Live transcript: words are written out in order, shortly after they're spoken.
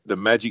the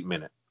magic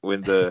minute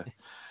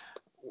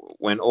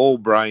when all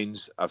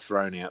brains are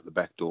thrown out the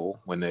back door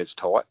when it's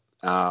tight.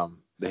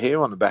 The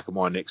hair on the back of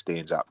my neck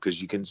stands up because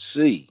you can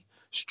see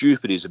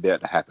stupid is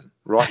about to happen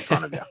right in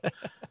front of you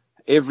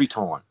every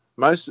time.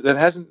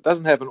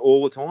 Doesn't happen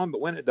all the time,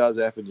 but when it does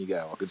happen, you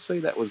go, I could see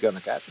that was going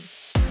to happen.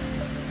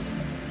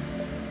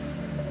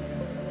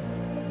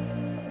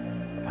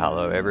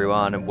 Hello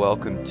everyone and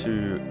welcome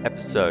to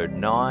episode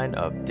 9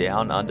 of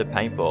Down Under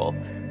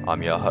Paintball.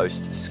 I'm your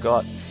host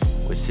Scott.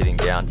 We're sitting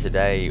down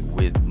today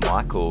with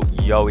Michael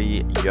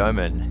Yowie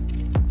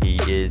Yeoman. He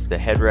is the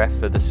head ref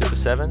for the Super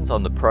Sevens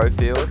on the pro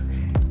field,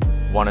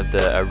 one of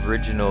the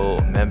original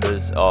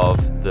members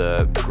of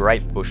the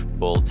great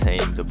bushball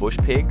team, the Bush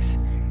Pigs.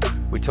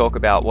 We talk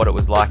about what it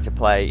was like to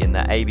play in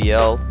the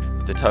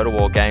ABL, the Total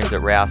War games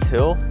at Rouse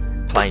Hill,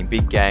 playing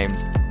big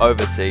games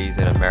overseas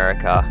in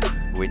America.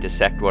 We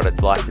dissect what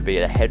it's like to be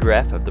a head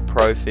ref of the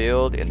pro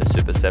field in the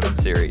Super 7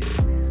 series.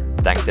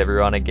 Thanks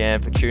everyone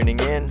again for tuning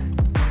in.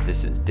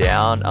 This is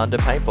Down Under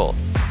Paintball.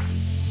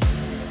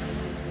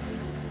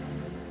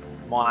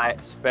 My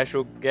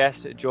special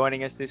guest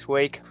joining us this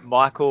week,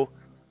 Michael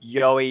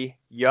Yowie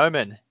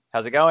Yeoman.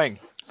 How's it going?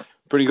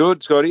 Pretty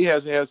good, Scotty.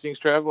 How's things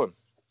travelling?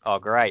 Oh,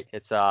 great.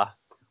 It's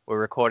we're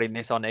recording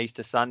this on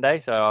Easter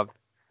Sunday, so I've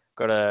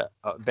got a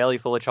belly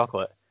full of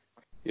chocolate.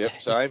 Yep,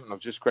 same. And I've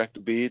just cracked a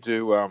beer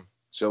to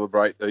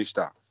celebrate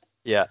Easter.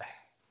 Yeah.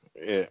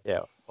 Yeah.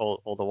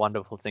 All the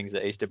wonderful things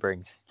that Easter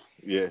brings.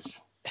 Yes.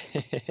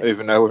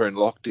 Even though we're in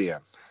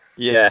lockdown.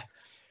 Yeah.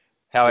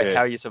 How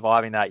are you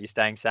surviving that? You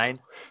staying sane?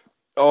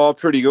 Oh,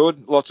 pretty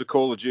good. Lots of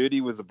Call of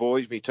Duty with the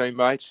boys, my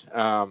teammates,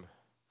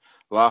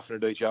 laughing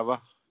at each other.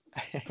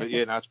 But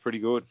yeah, no, it's pretty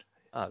good.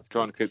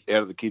 Trying to keep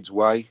out of the kids'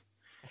 way.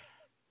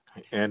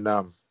 And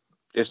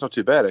it's not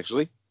too bad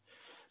actually.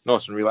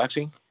 Nice and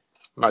relaxing.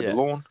 Mowed the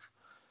lawn.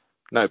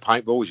 No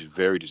paintball, which is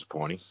very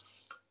disappointing.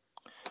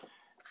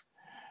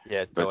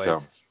 Yeah,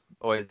 it's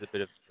always a bit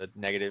of a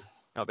negative,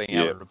 not being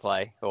able to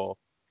play or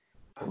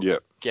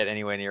get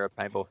anywhere near a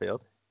paintball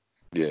field.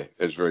 Yeah,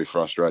 it's very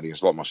frustrating.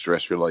 It's like my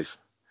stress relief.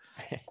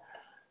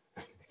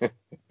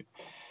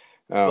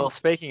 Well,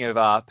 speaking of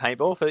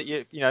paintball,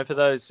 for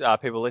those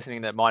people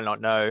listening that might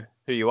not know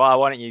who you are,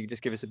 why don't you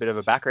just give us a bit of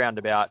a background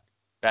about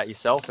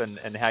yourself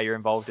and how you're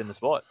involved in the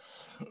sport?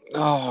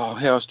 Oh,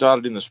 how I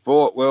started in the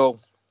sport? Well,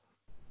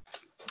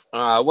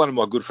 one of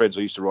my good friends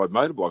I used to ride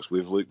motorbikes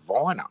with, Luke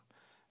Viner.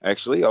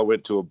 Actually, I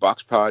went to a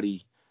Bucks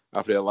party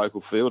up at our local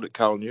field at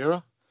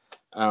Kalanura.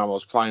 I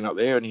was playing up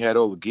there and he had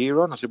all the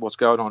gear on. I said, what's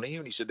going on here?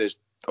 And he said,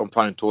 I'm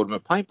playing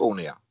tournament paintball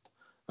now.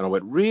 And I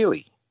went,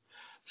 really?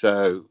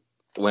 So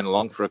I went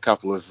along for a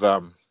couple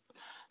of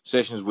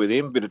sessions with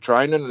him, a bit of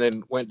training, and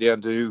then went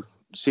down to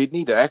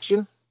Sydney to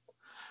Action.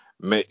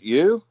 Met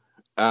you.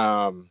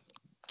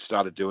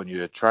 Started doing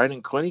your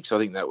training clinics. I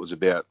think that was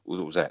about,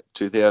 what was that,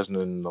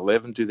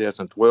 2011,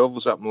 2012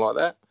 or something like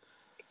that.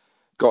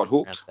 Got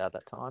hooked. About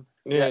that time.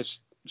 Yeah,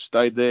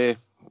 stayed there.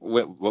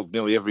 Went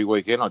nearly every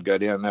weekend. I'd go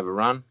down and have a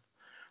run.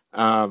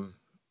 And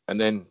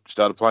then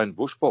started playing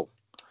bushball.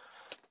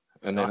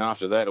 And then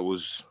after that, it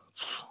was,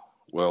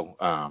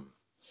 I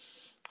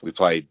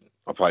played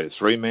a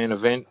 3-man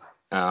event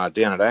down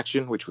at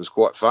Action, which was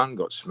quite fun.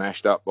 Got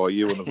smashed up by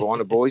you and the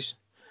Viner boys.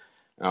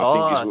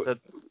 I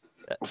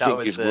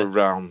think it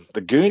were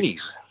the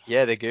Goonies.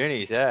 Yeah, the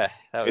Goonies. Yeah,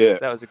 that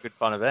was a good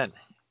fun event.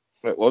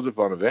 It was a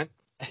fun event.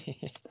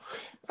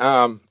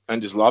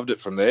 And just loved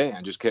it from there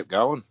and just kept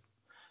going.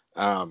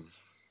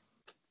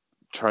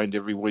 Trained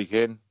every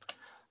weekend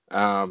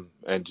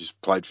and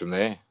just played from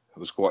there. It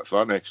was quite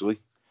fun, actually.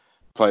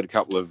 Played a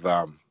couple of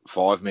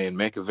 5-man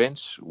mech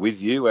events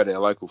with you at our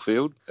local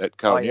field at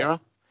Kalanura.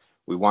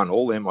 We won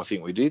all them, I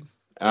think we did.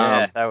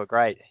 They were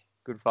great.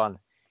 Good fun.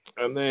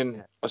 And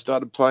then I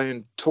started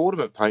playing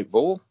tournament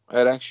paintball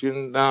at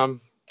Action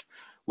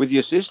with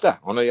your sister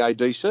on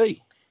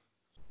EADC,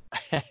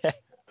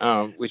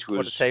 which was...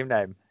 What a team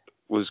name.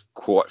 Was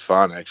quite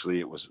fun, actually.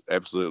 It was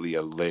absolutely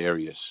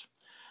hilarious.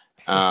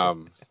 But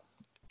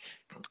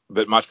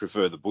much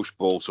prefer the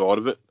bushball side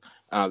of it.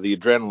 The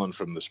adrenaline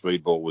from the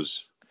speedball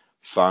was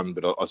fun,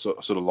 but I sort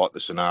of liked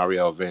the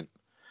scenario event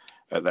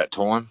at that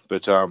time.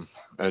 But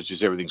it's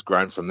just everything's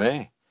grown from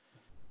there.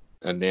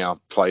 And now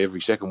play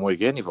every second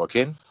weekend if I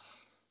can.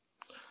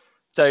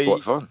 So it's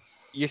quite fun.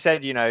 You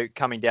said,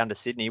 coming down to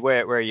Sydney.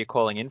 Where are you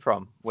calling in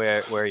from?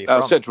 Where are you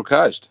from? Central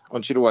Coast,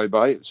 on Chittaway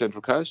Bay at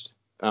Central Coast.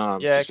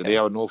 Just an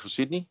hour north of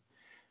Sydney.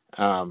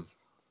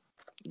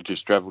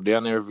 Just travelled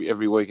down there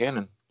every weekend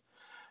and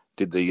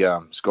did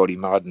the Scotty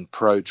Martin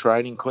Pro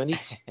Training Clinic,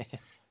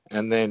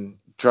 and then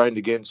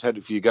had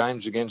a few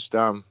games against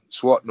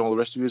SWAT and all the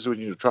rest of us when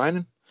you were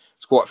training.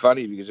 It's quite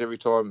funny because every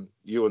time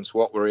you and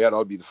SWAT were out,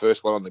 I'd be the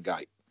first one on the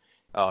gate.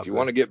 If you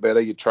want to get better,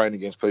 you train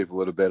against people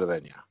that are better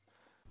than you,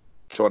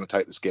 trying to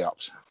take the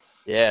scalps.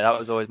 Yeah, that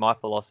was always my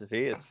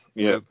philosophy. It's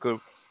a good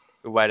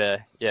way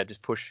to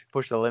just push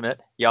the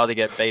limit. You either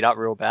get beat up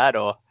real bad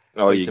or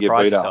you get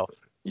beat yourself. up.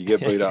 You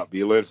get beat up.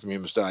 You learn from your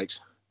mistakes.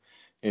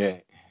 Yeah,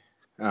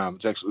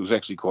 it was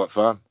actually quite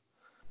fun.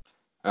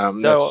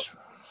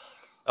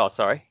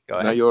 Sorry, go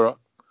ahead. No, you're all right.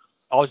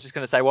 I was just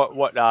going to say, what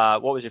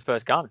was your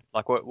first gun?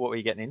 Like, what were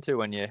you getting into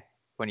when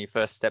you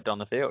first stepped on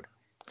the field?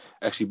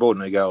 Actually bought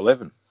an Ego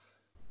 11.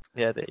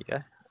 Yeah, there you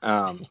go.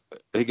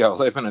 Ego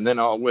 11, and then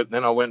I went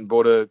and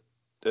bought a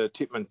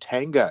Tipman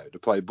Tango to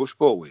play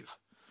bushball with,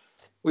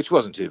 which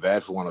wasn't too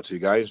bad for one or two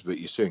games, but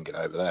you soon get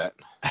over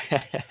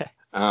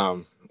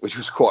that. Which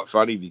was quite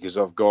funny because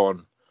I've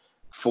gone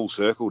full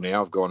circle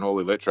now. I've gone all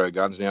electro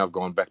guns now. I've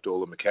gone back to all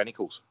the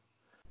mechanicals.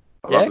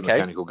 I love the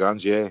mechanical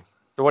guns, yeah.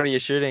 So what are you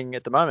shooting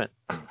at the moment?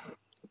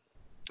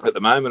 At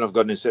the moment, I've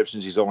got an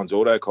Inception Designs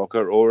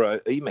autococker or a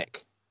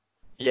EMEC.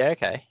 Yeah,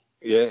 okay.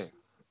 Yeah.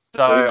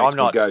 So I'm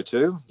not.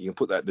 Go-to. You can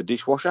put that in the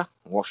dishwasher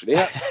and wash it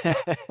out.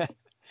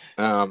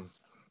 And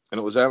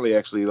it was only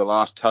actually the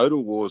last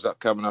Total Wars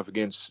coming up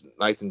against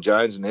Nathan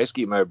Jones and the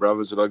Eskimo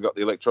brothers that I got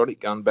the electronic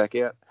gun back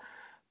out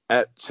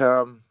at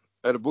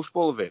a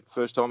bushball event,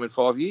 first time in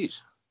 5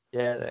 years.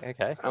 Yeah,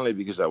 okay. Only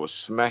because they were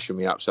smashing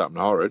me up something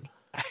horrid.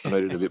 I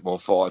needed a bit more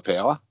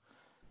firepower.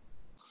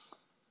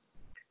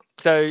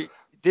 So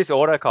this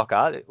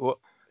autococker,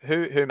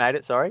 who made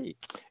it? Sorry.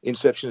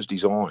 Inception's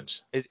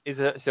Designs. Is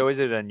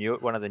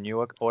it one of the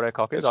newer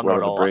autocockers? It's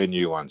one of the brand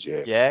new ones,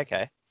 yeah. Yeah,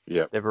 okay.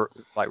 Yeah. They're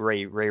like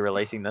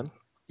re-releasing them.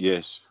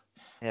 Yes.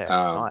 Yeah,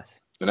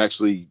 nice. And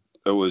actually,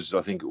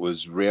 I think it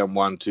was round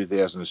 1,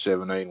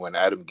 2017 when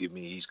Adam gave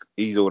me his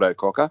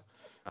autococker,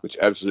 which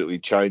absolutely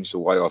changed the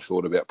way I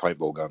thought about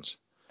paintball guns.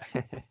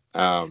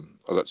 I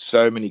got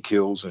so many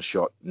kills and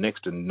shot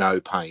next to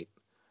no paint,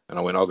 and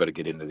I went, I've got to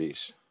get into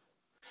this.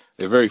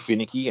 They're very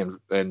finicky,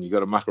 and you got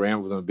to muck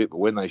around with them a bit, but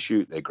when they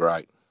shoot, they're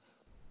great.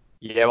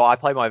 Yeah, well, I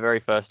played my very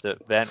first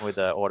event with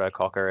an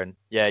autococker, and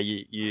yeah,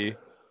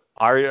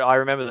 I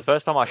remember the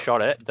first time I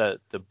shot it,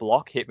 the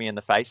block hit me in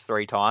the face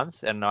 3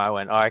 times, and I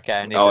went, oh, okay,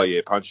 I need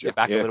to get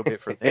back a little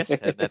bit from this,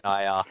 and then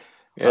I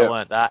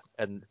learned that,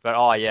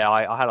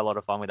 I had a lot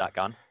of fun with that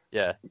gun.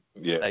 Yeah,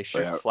 they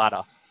shoot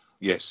flatter.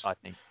 Yes, I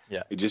think.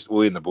 Yeah,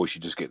 in the bush,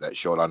 you just get that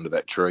shot under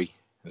that tree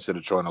instead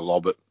of trying to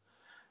lob it.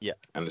 Yeah,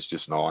 and it's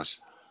just nice.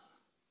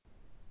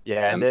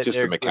 Yeah, and just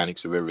the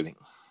mechanics of everything.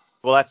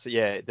 Well, that's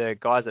the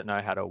guys that know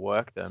how to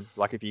work them.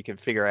 Like if you can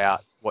figure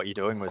out what you're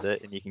doing with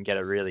it and you can get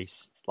it really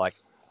like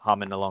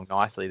humming along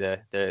nicely,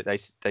 they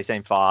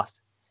seem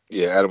fast.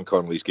 Yeah, Adam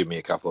Connolly's given me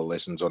a couple of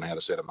lessons on how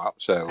to set them up,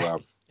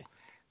 so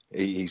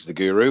he's the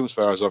guru as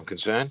far as I'm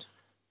concerned.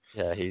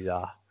 Yeah, he's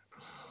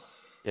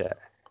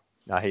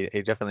no, he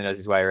definitely knows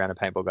his way around a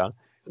paintball gun.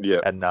 Yeah,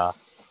 and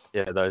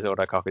those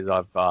autocockers,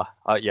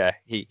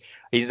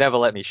 he's never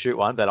let me shoot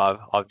one, but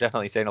I've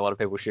definitely seen a lot of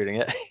people shooting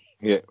it.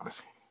 Yeah.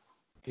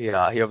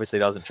 Yeah, he obviously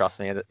doesn't trust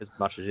me as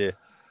much as you.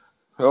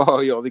 Oh,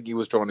 yeah, I think he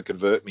was trying to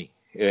convert me.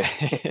 Yeah.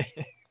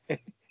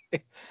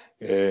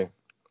 Yeah.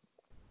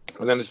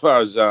 And then as far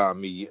as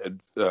me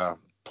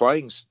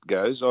playing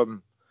goes, I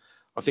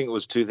think it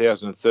was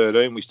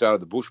 2013 we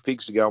started the Bush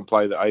Pigs to go and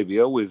play the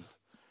ABL with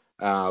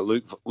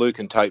Luke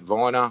and Tate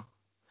Viner,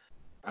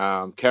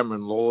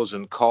 Cameron Laws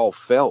and Kyle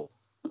Fell.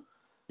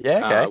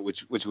 Yeah, okay.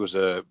 Which was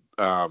a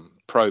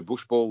pro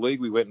bushball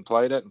league we went and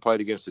played at and played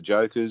against the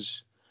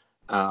Jokers,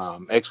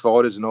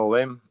 X-Fighters and all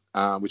them,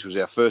 which was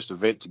our first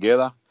event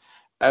together.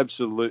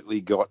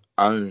 Absolutely got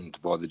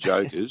owned by the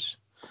Jokers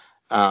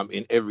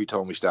in every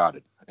time we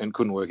started and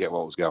couldn't work out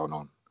what was going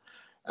on.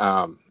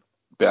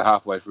 About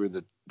halfway through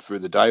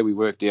the day, we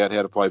worked out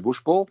how to play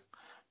bushball,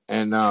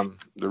 and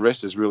the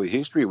rest is really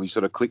history. We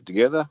sort of clicked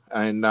together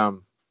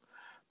and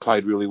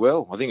played really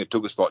well. I think it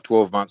took us like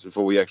 12 months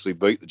before we actually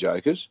beat the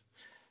Jokers,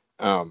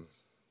 but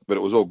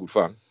it was all good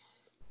fun.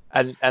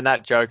 And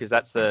that Jokers,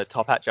 that's the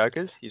Top Hat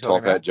Jokers you're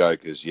talking about? Top Hat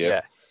Jokers,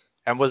 yeah.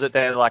 And was it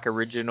their like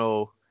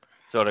original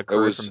sort of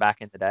crew from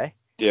back in the day?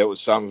 Yeah, it was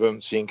some of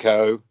them.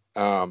 Cinco,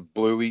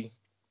 Bluey,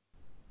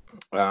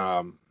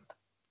 and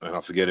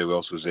I forget who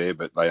else was there,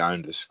 but they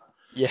owned us.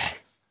 Yeah.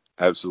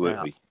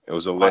 Absolutely. It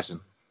was a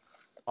lesson.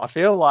 I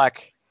feel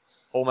like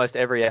almost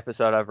every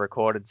episode I've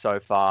recorded so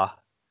far,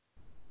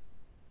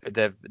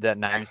 their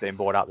name's been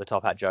brought up, the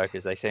Top Hat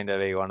Jokers. They seem to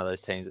be one of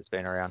those teams that's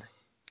been around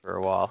for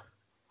a while.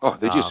 Oh,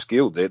 they're just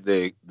skilled. Their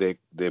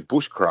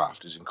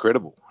bushcraft is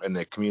incredible, and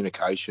their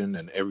communication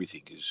and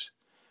everything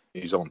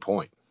is on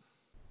point.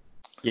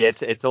 Yeah,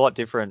 it's a lot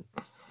different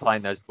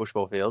playing those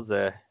bushball fields.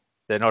 They're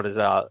not as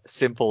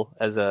simple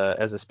as a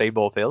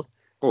speedball field.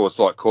 Well, it's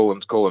like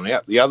calling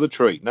out the other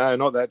tree. No,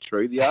 not that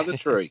tree. The other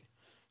tree.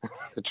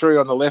 The tree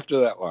on the left of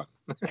that one.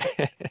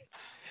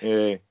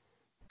 Yeah,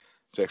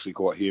 it's actually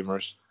quite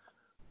humorous.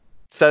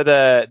 So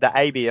the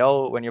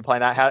ABL, when you're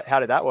playing that, how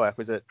did that work?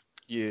 Was it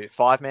you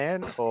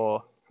 5-man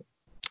or?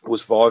 It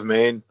was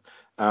 5-man.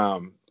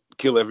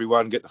 Kill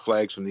everyone, get the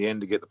flags from the end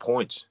to get the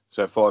points.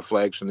 So 5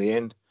 flags from the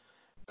end.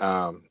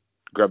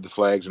 Grab the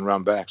flags and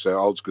run back. So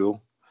old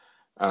school.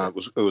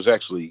 It was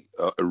actually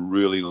a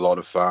really lot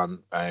of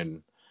fun,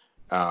 and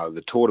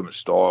the tournament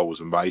style was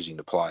amazing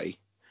to play.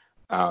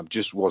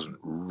 Just wasn't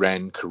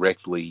ran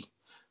correctly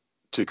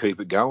to keep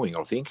it going,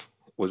 I think,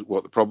 was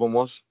what the problem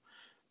was.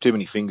 Too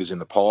many fingers in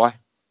the pie.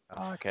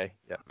 Oh, okay.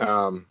 Yeah.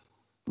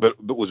 But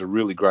it was a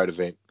really great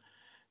event.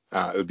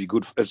 It would be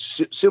good.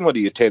 It's similar to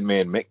your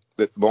 10-man mech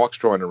that Mike's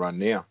trying to run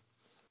now.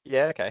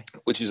 Yeah, okay.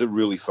 which is a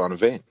really fun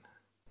event.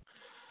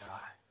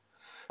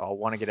 I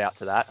want to get out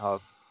to that.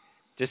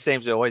 Just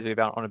seems to always be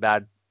on a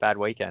bad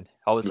weekend.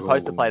 I was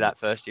supposed to play Oh, that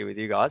first year with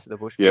you guys, the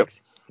Bush yep,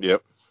 Pigs,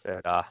 yep,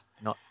 but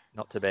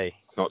not to be.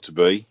 not to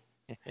be.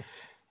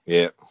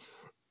 Yeah,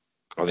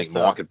 I think It's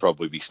Mike could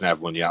probably be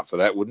snaveling you up for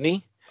that, wouldn't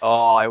he?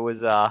 oh, it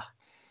was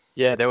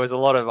yeah, there was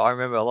I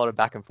remember a lot of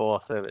back and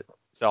forth of it.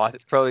 So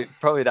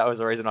probably that was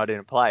the reason I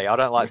didn't play. I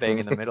don't like being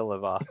in the middle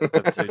of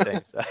two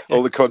teams. So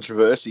All the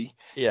controversy.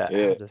 yeah,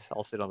 Yeah,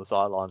 I'll sit on the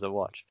sidelines and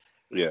watch.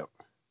 yeah.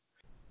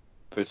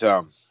 But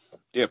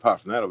yeah.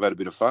 Apart from that, I've had a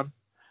bit of fun,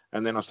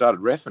 and then I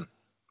started reffing.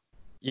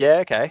 Yeah,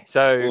 okay.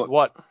 So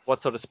Well,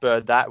 what sort of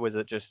spurred that? Was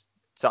it just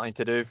something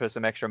to do for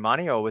some extra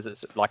money, or was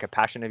it like a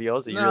passion of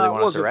yours that you really no, it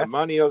wanted to wasn't the ref?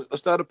 money. I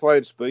started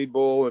playing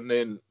speedball, and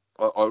then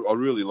I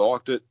really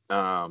liked it.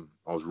 I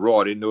was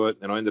right into it,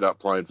 and I ended up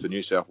playing for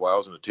New South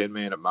Wales in a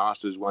 10-man at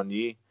Masters one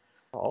year.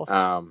 Oh,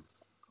 awesome.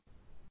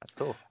 That's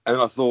cool. And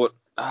then I thought,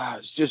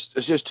 it's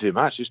just too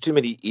much. There's too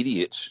many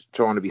idiots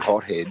trying to be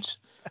hotheads,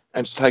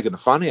 and it's taking the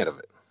fun out of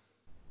it.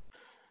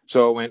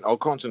 So I went, I'll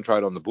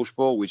concentrate on the bush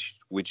ball,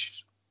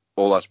 which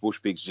all us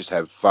bush pigs just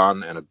have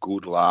fun and a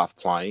good laugh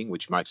playing,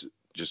 which makes it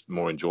just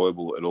more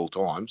enjoyable at all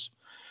times.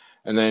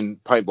 And then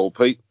Paintball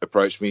Pete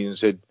approached me and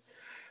said,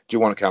 do you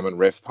want to come and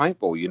ref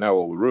paintball? You know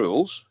all the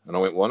rules. And I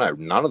went, well, I know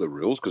none of the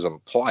rules because I'm a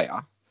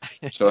player.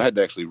 So I had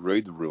to actually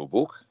read the rule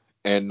book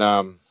and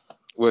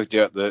worked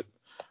out that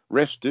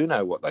refs do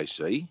know what they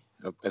see.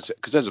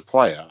 Because as a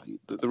player,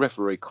 the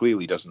referee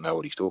clearly doesn't know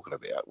what he's talking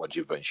about once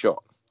you've been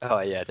shot. Oh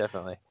yeah,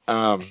 definitely.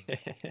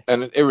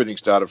 And everything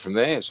started from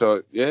there.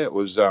 So yeah,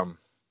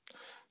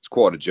 it's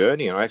quite a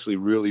journey, and I actually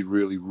really,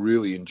 really,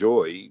 really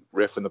enjoy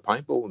reffing the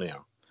paintball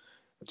now.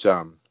 It's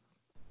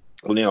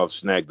well, now I've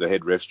snagged the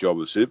head ref's job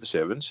with Super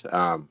Sevens,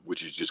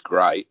 which is just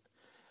great.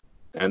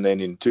 And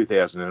then in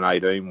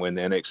 2018, when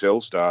the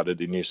NXL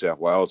started in New South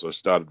Wales, I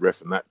started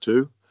reffing that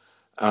too.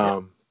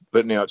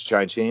 But now it's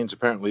changed hands.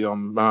 Apparently,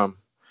 I'm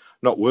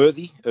not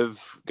worthy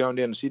of going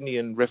down to Sydney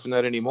and reffing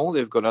that anymore.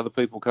 They've got other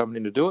people coming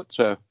in to do it,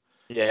 so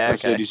Yeah,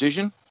 that's their okay.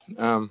 decision.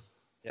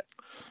 Yep.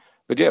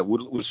 But yeah,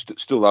 would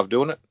still love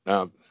doing it.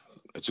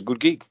 It's a good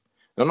gig.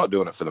 I'm not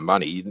doing it for the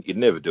money. You'd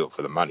never do it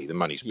for the money. The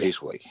money's Yeah.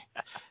 piss weak.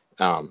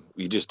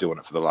 You're just doing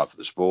it for the love of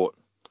the sport.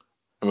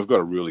 And we've got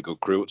a really good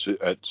crew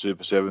at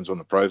Super Sevens on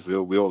the pro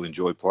field. We all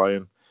enjoy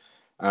playing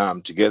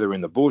together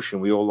in the bush,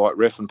 and we all like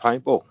ref and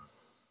paintball.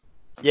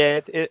 Yeah,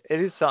 it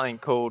is something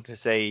cool to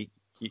see.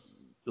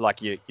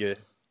 Like you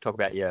talk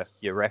about your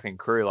reffing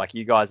crew. Like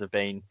you guys have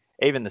been,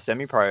 even the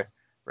semi-pro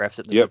refs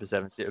at the Yep, Super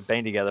Seven have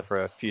been together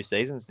for a few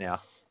seasons now.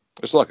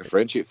 it's like a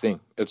friendship thing.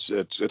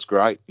 It's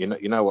great. You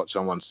know what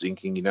someone's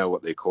thinking. You know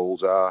what their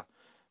calls are.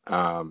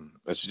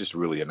 It's just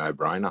really a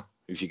no-brainer.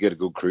 If you get a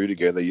good crew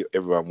together,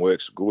 everyone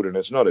works good, and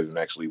it's not even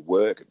actually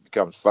work. It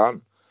becomes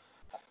fun.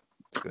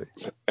 Good.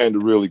 And a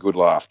really good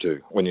laugh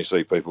too when you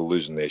see people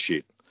losing their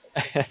shit.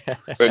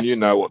 And you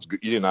know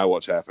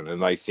what's happened,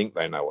 and they think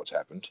they know what's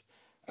happened.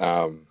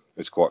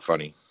 It's quite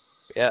funny.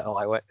 Yeah,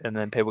 and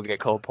then people get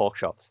called pork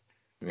chops.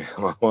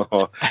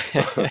 That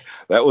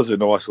was a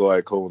nice way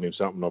of calling him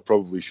something I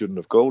probably shouldn't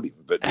have called him,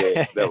 but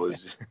yeah, that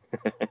was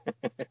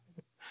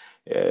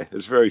yeah,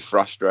 it's very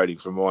frustrating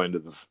from my end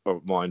of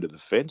the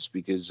fence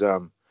because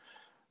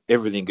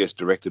everything gets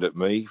directed at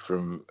me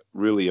from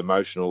really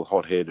emotional,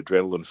 hot-head,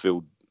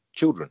 adrenaline-filled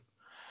children,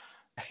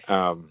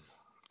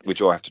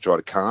 which I have to try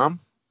to calm.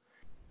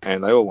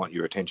 And they all want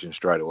your attention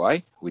straight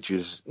away, which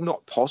is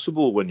not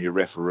possible when you're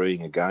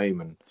refereeing a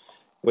game. And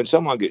when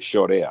someone gets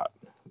shot out,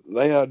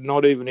 they are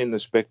not even in the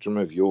spectrum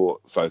of your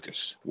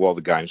focus while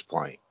the game's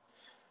playing.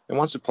 And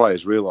once the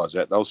players realise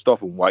that, they'll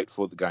stop and wait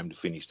for the game to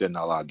finish, then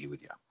they'll argue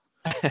with you.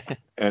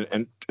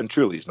 And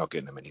truly, it's not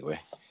getting them anywhere.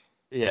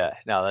 Yeah,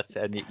 no,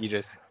 and you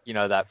just,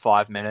 that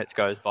 5 minutes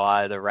goes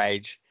by, the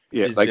rage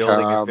Yeah, is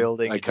building and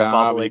building, they and you're calm,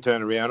 and you bubbling.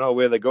 turn around, oh,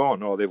 where they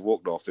gone? Oh, they've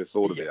walked off, they've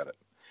thought Yeah, about it.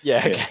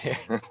 yeah, Yeah.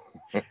 okay.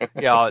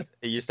 Yeah,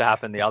 it used to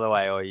happen the other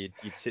way, or you'd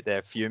sit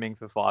there fuming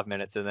for 5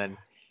 minutes, and then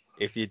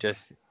if you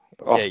just,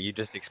 Oh, you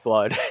just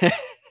explode.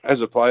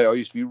 as a player, I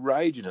used to be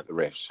raging at the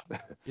refs.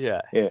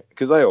 Yeah, Yeah,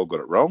 because they all got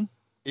it wrong.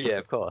 yeah,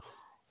 of course.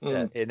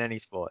 Yeah, Mm, in any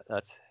sport,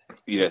 that's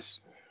yes,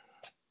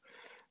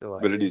 the way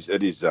but it is.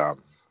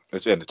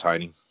 it's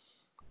entertaining.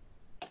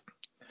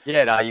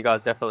 Yeah, no, you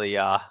guys definitely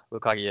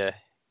look like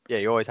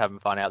you're always having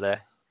fun out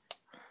there.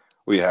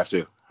 We have to.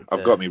 With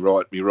I've got me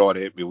right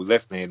hand, my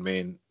left hand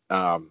man,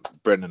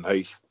 Brendan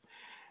Heath.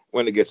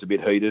 When it gets a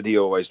bit heated, he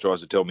always tries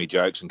to tell me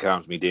jokes and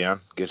calms me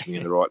down, gets me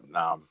in the right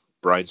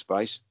brain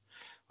space,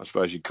 I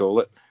suppose you'd call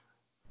it.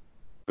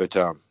 But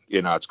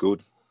it's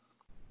good.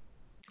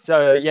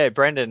 So yeah,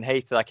 Brendan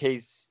Heath, like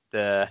he's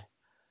the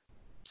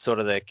sort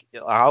of I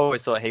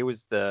always thought he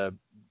was the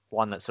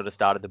one that sort of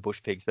started the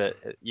Bush Pigs, but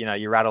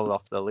you rattled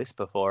off the list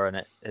before,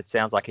 and it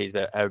sounds like he's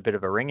a bit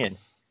of a ring in.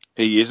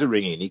 He is a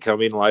ring in. He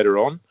come in later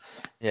on,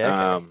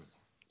 Yeah, okay.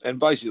 and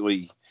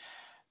basically,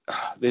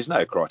 there's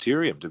no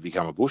criterion to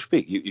become a bush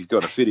pig. You've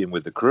got to fit in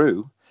with the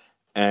crew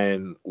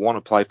and want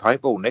to play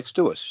paintball next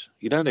to us.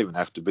 You don't even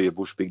have to be a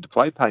bush pig to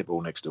play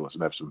paintball next to us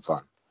and have some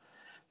fun.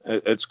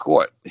 It's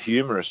quite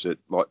humorous at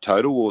like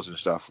Total Wars and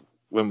stuff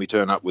when we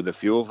turn up with a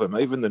few of them.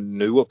 Even the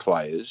newer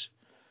players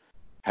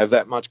have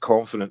that much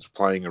confidence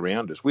playing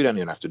around us. We don't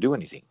even have to do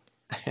anything.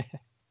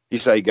 You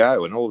say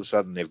go, and all of a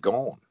sudden they've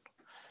gone.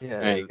 Yeah,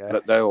 there you And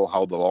go. they all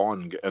hold the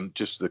line, and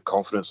just the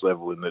confidence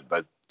level in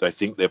that they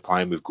think they're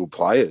playing with good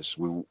players.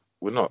 We're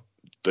not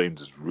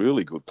deemed as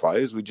really good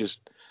players. We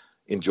just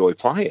enjoy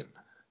playing,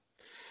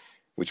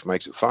 which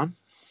makes it fun.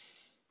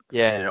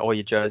 Yeah, and all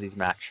your jerseys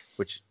match,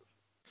 which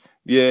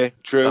Yeah,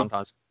 true.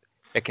 sometimes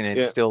it can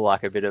Yeah, instill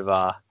like a bit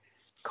of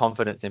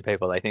confidence in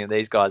people. They think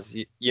these guys,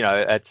 it's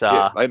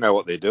yeah, they know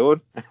what they're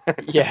doing.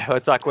 yeah,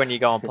 it's like when you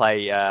go and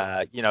play,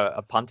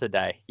 a punter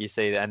day. You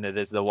see, and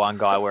there's the one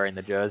guy wearing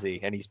the jersey,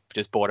 and he's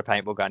just bought a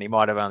paintball gun. He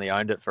might have only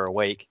owned it for a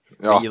week,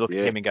 but Oh, you look at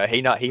yeah. him and go,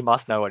 he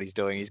must know what he's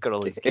doing. He's got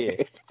all his gear.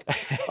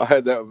 I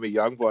had that with my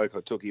young bloke.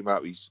 I took him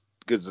up.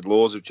 Because the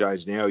laws have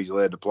changed now. He's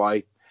allowed to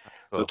play. So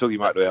I Well, took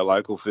him up to our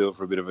local field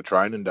for a bit of a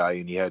training day,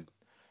 and he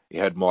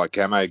had my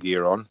camo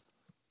gear on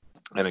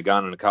and a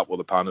gun, and a couple of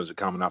the punters are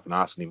coming up and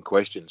asking him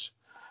questions,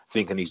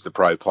 thinking he's the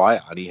pro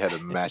player, and he had a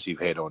massive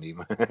head on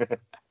him.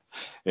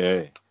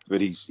 Yeah,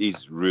 but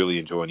he's really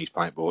enjoying his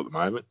paintball at the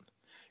moment.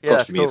 Yeah,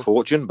 that's Costing me a cool.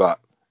 fortune, but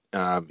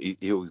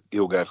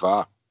he'll go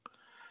far.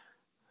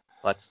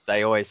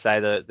 They always say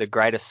the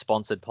greatest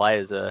sponsored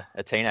players are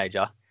a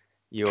teenager.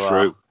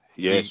 True.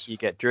 Yes. You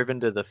get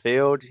driven to the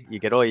field, you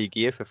get all your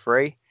gear for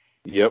free.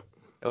 Yep.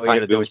 All you got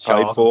Paint to do bills is show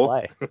paid up and for.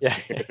 play. Yeah.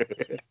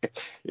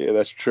 Yeah,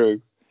 that's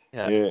true.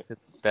 Yeah. Yeah.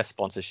 It's best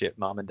sponsorship,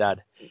 mum and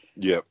dad.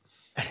 Yep.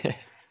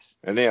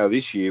 And now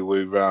this year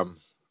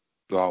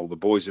the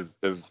boys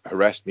have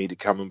harassed me to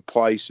come and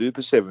play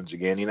Super Sevens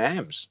again in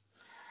AMS.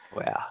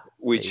 Wow.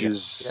 Which Yep.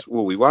 is,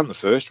 well, we won the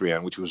first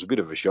round, which was a bit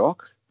of a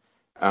shock.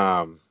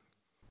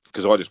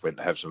 Because I just went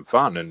to have some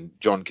fun. And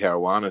John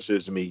Caruana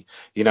says to me,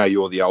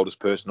 you're the oldest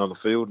person on the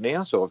field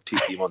now, so I've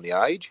tipped him on the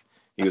age.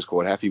 He was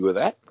quite happy with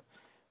that.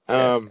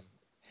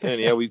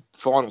 Anyhow,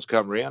 finals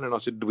come around, and I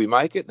said, "Do we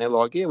make it?" And they're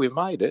like, "Yeah, we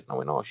made it." And I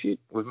went, "Oh shit,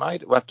 we've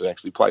made it. We'll have to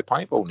actually play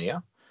paintball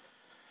now."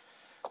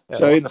 Yeah,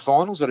 So awesome. in the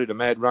finals, I did a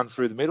mad run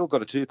through the middle,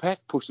 got a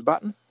 2-pack, pushed the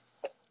button.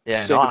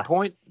 Yeah, Second nice.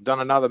 point,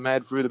 done another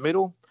mad through the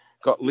middle,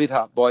 got lit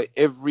up by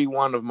every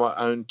one of my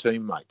own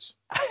teammates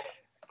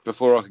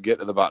before I could get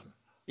to the button.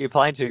 You're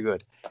playing too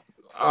good.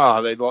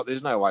 Oh, they're like,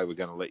 "There's no way we're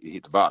going to let you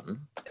hit the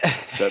button."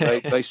 So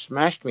they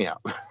smashed me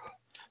up.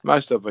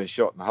 Most I've been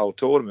shot in the whole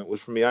tournament was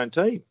from my own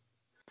team.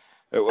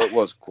 It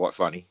was quite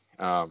funny,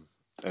 and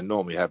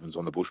normally happens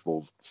on the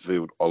bushball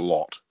field a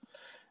lot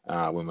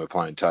when we're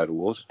playing Total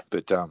Wars.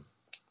 But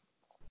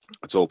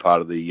it's all part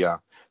of the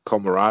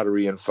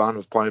camaraderie and fun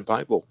of playing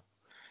paintball.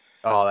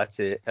 Oh, that's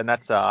it. And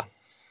that's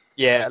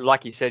yeah,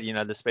 like you said,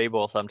 the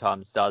speedball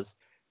sometimes does.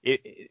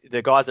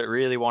 The guys that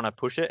really want to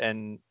push it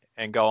and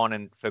go on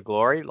and for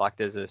glory, like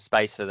there's a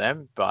space for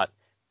them, but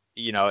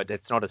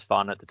it's not as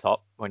fun at the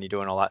top when you're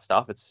doing all that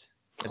stuff. It's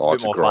a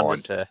bit more fun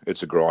just to.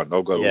 It's a grind.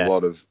 I've got Yeah. a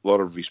lot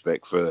of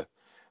respect for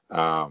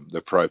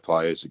the pro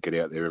players that get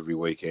out there every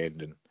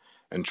weekend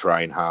and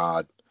train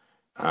hard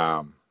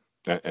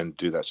and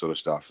do that sort of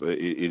stuff. It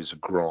is a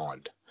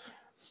grind.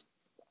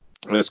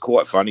 And it's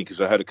quite funny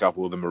because I had a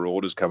couple of the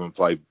Marauders come and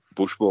play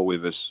bushball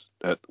with us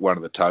at one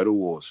of the Total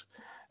Wars,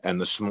 and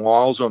the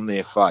smiles on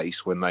their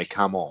face when they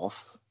come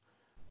off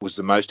was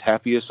the most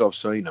happiest I've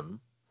seen them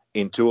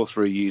in 2 or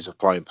 3 years of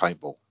playing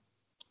paintball,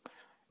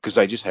 because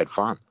they just had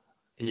fun.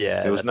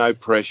 Yeah. There was no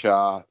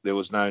pressure. There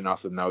was no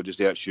nothing. They were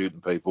just out shooting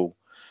people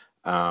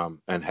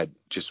and had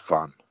just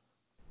fun.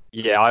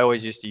 Yeah, I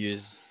always used to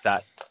use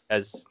that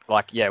as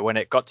like, when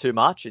it got too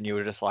much and you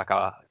were just like,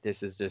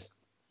 this is just,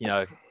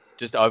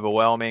 just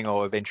overwhelming,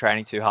 or we've been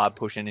training too hard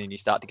pushing and you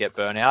start to get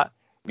burnout.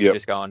 You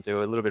just go and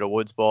do a little bit of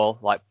woods ball,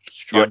 like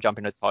try and jump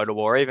into Total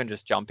War, or even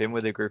just jump in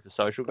with a group of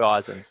social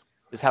guys and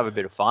just have a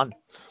bit of fun.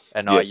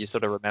 And you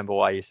sort of remember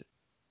why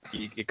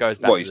it goes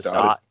back to the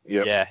start.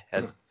 Yeah.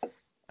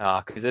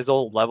 Because there's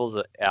all levels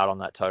out on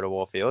that Total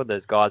War field.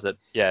 There's guys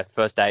that,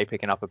 first day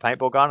picking up a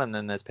paintball gun, and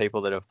then there's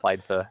people that have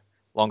played for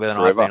longer than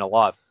I've been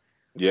alive.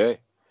 Yeah.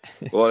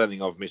 Well, I don't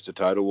think I've missed a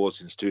Total War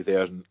since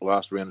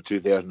last round of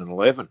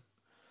 2011.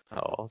 Oh,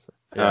 awesome.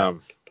 Yeah.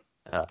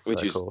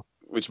 Cool.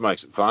 Which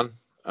makes it fun.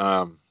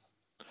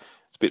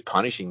 It's a bit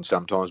punishing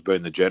sometimes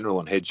being the general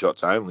and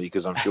headshots only,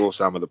 because I'm sure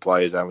some of the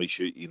players only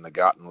shoot you in the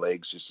gut and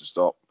legs just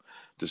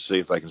to see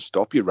if they can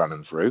stop you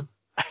running through.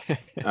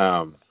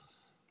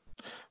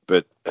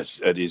 But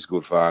it is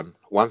good fun.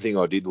 One thing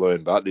I did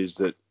learn, is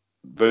that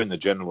being the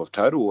general of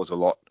Total Wars a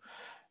lot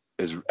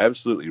has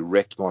absolutely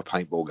wrecked my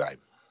paintball game.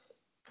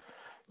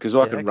 Because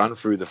I can run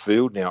through the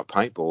field now at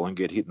paintball and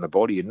get hit in the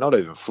body and not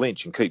even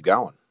flinch and keep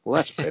going. Well,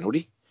 that's a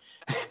penalty.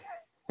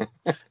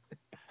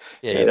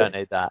 You don't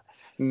need that.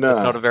 No.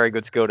 It's not a very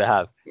good skill to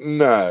have.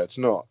 No, it's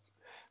not.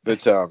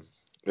 But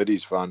it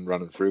is fun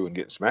running through and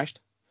getting smashed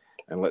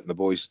and letting the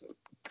boys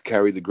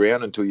carry the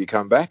ground until you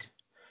come back.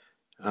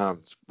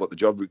 It's what the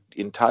job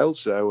entails,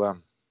 so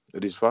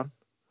it is fun.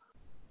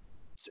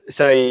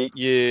 So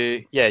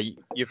you've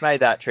made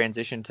that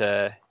transition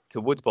to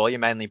woods ball. You're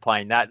mainly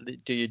playing that.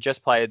 Do you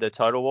just play the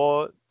Total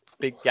War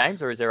big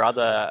games, or is there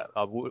other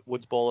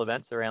woods ball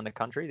events around the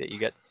country that you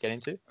get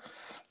into?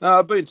 No,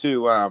 I've been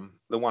to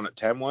the one at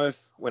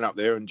Tamworth. Went up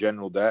there and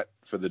generalled that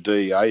for the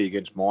DEA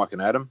against Mike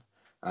and Adam,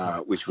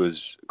 which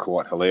was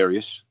quite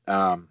hilarious.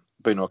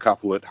 Been to a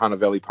couple at Hunter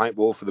Valley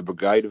Paintball for the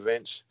brigade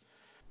events.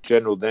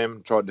 Generalled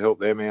them, tried to help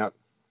them out.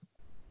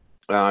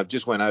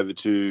 Just went over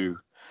to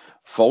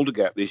Folder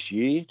Gap this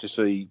year to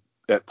see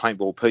at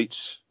Paintball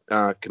Pete's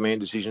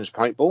Command Decisions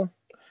Paintball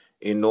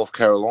in North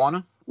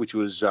Carolina, which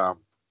is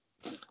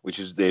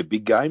their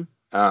big game.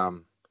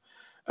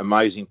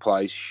 Amazing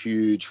place,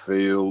 huge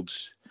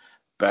fields,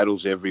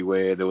 battles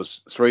everywhere. There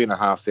was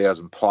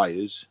 3,500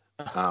 players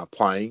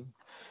playing.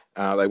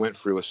 They went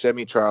through a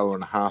semi-trailer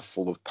and a half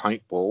full of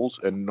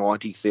paintballs and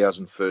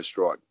 90,000 first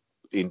strike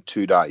in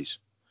 2 days.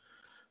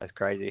 That's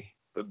crazy.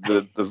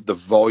 The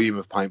volume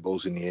of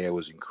paintballs in the air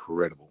was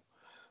incredible.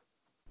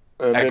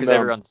 Because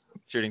everyone's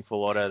shooting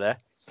full auto there.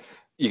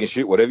 You can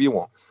shoot whatever you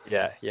want.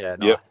 Yeah, nice.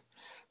 Yep.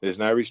 There's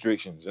no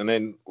restrictions. And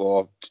then,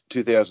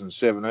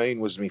 2017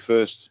 was my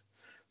first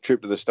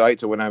trip to the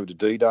States. I went over to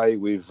D-Day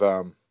with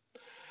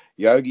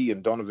Yogi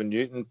and Donovan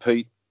Newton,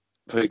 Pete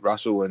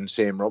Russell and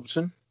Sam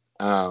Robson.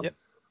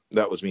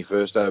 That was my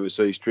first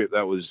overseas trip.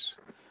 That was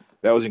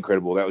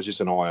incredible. That was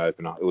just an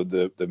eye-opener.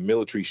 The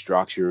military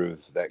structure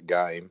of that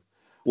game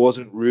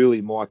wasn't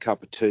really my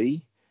cup of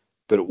tea,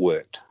 but it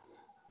worked.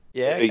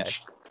 Yeah.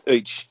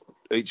 Okay.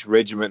 Each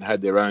regiment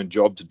had their own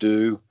job to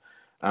do.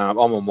 I'm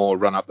a more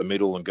run up the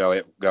middle and go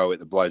at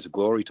the blaze of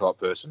glory type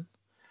person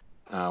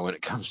when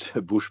it comes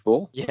to bush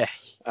ball. Yeah.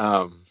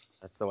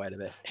 That's the way to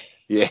be.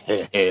 Yeah.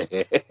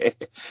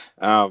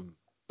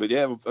 But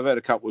yeah, I've had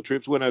a couple of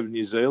trips. Went over to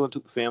New Zealand,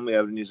 took the family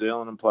over to New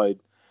Zealand and played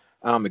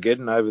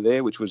Armageddon over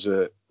there, which was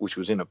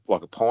in a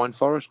pine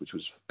forest, which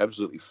was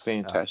absolutely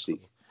fantastic.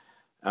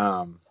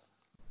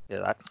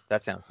 Yeah,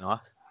 that sounds nice.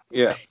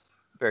 Yeah.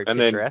 Very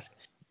picturesque.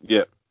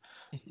 Yeah.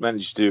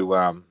 Managed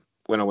to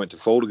when I went to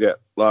Folder Gap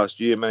last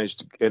year, managed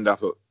to end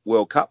up at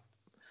World Cup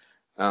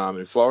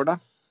in Florida.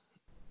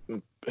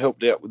 And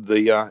helped out with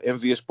the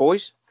Envious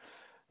boys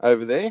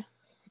over there.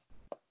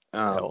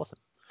 Awesome.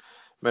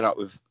 Met up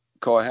with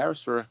Kai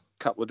Harris for a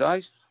couple of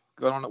days.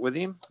 Got on it with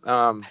him.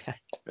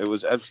 It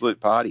was absolute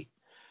party.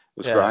 It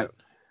was great.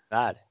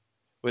 Bad.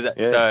 Was that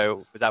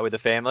So? Was that with the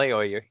family,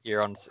 or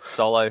you're on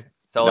solo?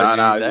 No,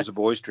 there? it was a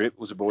boys' trip.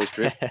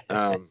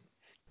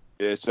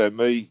 So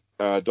me,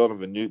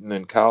 Donovan Newton,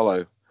 and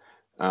Carlo,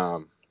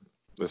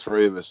 the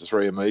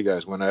three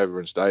amigos, went over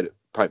and stayed at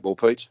Paintball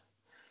Pete's.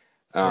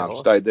 Awesome.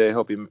 Stayed there,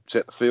 helped him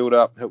set the field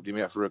up, helped him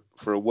out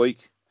for a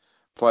week,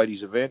 played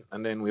his event,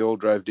 and then we all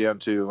drove down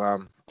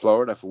to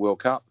Florida for World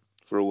Cup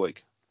for a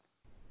week.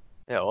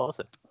 Yeah,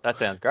 awesome. That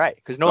sounds great.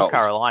 Because North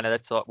Carolina,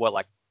 that's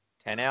like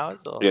 10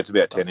 hours? Or? Yeah, it's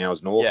about 10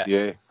 hours north,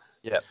 yeah.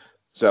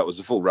 So it was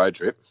a full road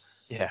trip.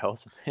 Yeah,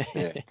 awesome.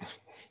 Yeah.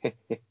 Yeah,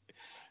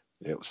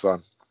 it was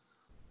fun.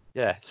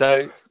 Yeah,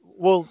 so,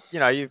 well,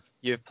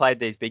 you've played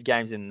these big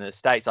games in the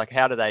States. Like,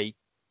 how do they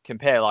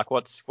compare? Like,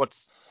 what's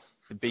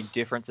the big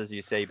differences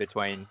you see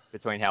between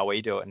how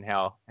we do it and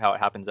how it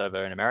happens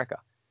over in America?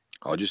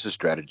 Oh, just the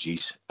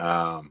strategies.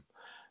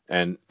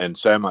 And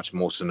so much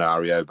more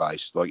scenario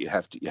based. Like you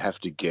have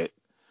to get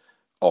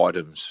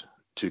items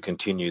to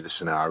continue the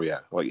scenario.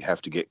 Like you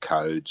have to get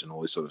codes and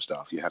all this sort of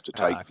stuff. You have to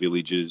take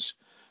villages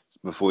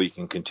before you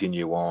can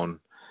continue on.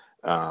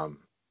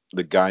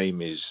 The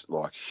game is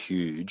like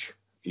huge.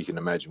 You can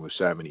imagine with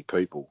so many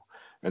people,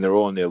 and they're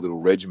all in their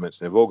little regiments,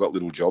 and they've all got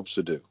little jobs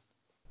to do.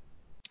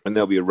 And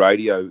there'll be a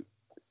radio,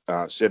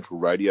 central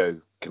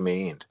radio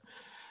command.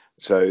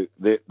 So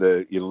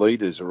your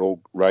leaders are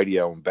all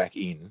radioing back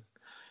in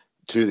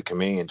to the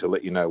command to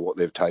let you know what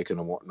they've taken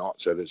and what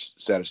not. So the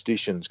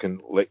statisticians can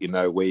let you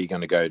know where you're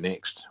going to go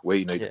next, where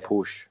you need to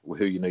push,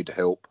 who you need to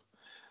help,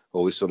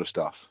 all this sort of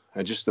stuff.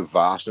 And just the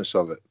vastness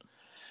of it.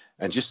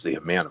 And just the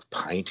amount of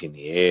paint in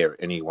the air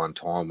at any one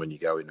time when you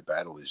go into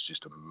battle is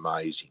just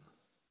amazing.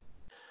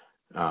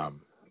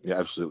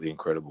 Absolutely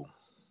incredible.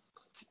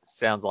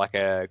 Sounds like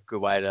a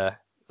good way to,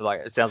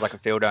 it sounds like a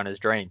field owner's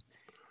dream.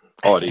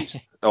 Oh, it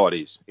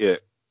is. Yeah.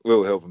 We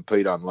were helping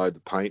Pete unload the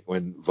paint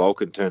when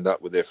Vulcan turned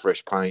up with their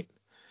fresh paint.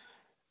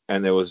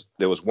 And there was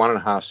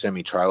 1.5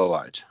 semi-trailer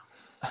loads.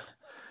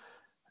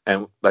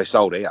 And they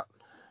sold out.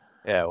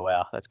 Yeah,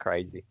 wow, that's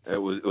crazy.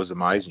 It was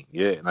amazing,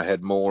 yeah. And they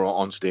had more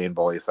on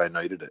standby if they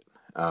needed it.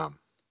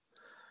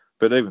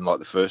 But even like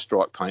the first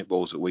strike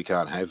paintballs that we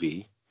can't have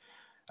here,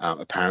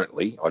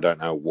 apparently, I don't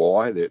know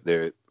why.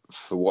 They're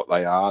for what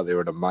they are.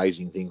 They're an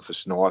amazing thing for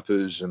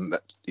snipers, and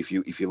that if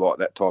you like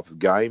that type of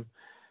game,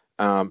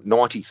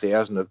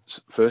 90,000 of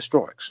first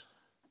strikes.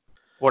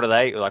 What are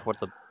they like?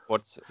 What's a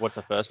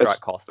first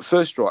strike cost? The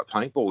first strike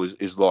paintball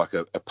is like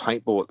a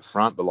paintball at the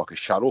front, but like a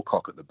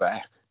shuttlecock at the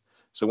back.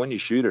 So when you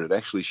shoot it, it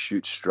actually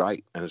shoots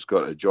straight, and it's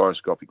got a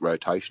gyroscopic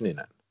rotation in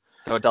it.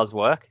 So it does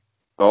work?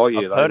 Oh,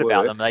 yeah, I've heard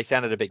about them. They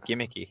sounded a bit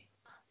gimmicky.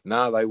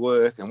 No, they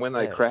work, and when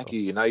they crack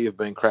you know you've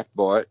been cracked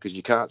by it because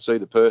you can't see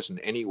the person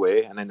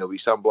anywhere, and then there'll be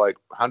some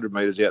bloke 100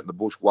 metres out in the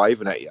bush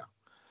waving at you.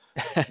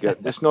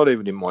 That's not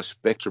even in my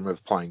spectrum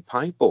of playing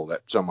paintball,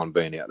 that someone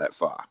being out that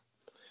far.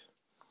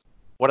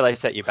 What do they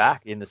set you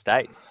back in the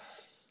States?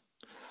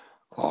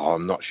 Oh,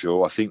 I'm not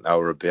sure. I think they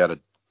were about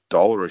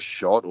 $1 a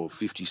shot or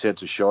 50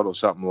 cents a shot or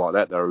something like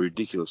that. They were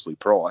ridiculously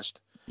priced.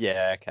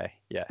 Yeah, okay,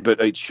 yeah.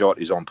 But each shot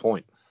is on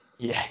point.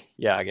 Yeah,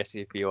 yeah, I guess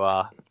if you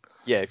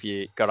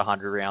got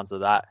 100 rounds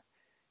of that,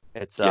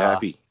 it's You're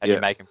happy. and Yeah.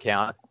 you make them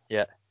count.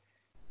 Yeah,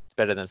 it's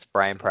better than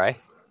spray and pray.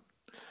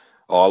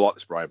 Oh, I like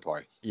the spray and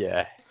play.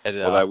 Yeah. And,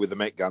 Although with the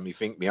Met gun,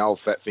 my old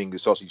fat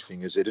fingers, sausage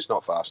fingers, they're just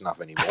not fast enough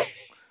anymore.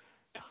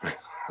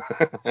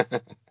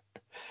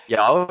 yeah,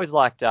 I always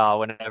liked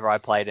whenever I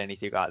played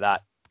anything like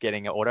that,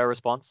 getting an auto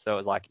response. So it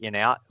was like in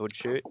out, it would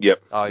shoot.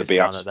 Yep. I always The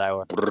found bounce. that they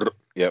were. Brrr,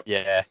 yep.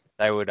 Yeah,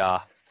 they would.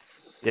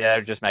 They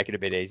would just make it a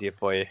bit easier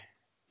for you.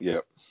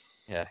 Yep.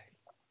 Yeah,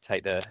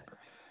 take the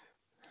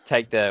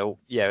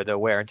the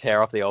wear and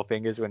tear off the old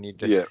fingers when you're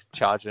just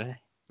charging.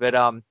 But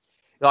I'm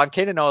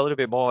keen to know a little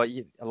bit more,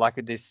 like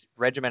with this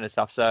regimented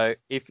stuff. So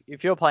if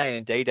you're playing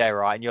in D-Day,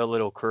 right, and your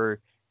little crew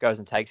goes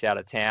and takes out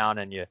a town,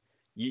 and you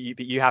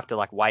have to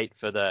like wait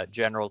for the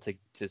general to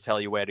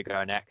tell you where to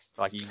go next.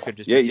 Like you could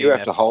just be you have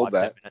there to for hold 5,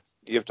 that. 10 minutes.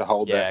 You have to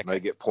hold Yeah, that, and they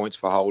get points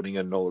for holding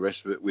and all the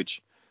rest of it,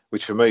 which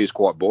for me is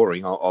quite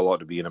boring. I like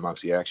to be in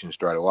amongst the action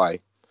straight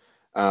away,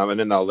 and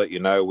then they'll let you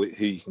know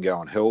who you can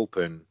go and help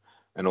and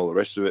all the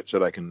rest of it, so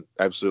they can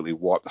absolutely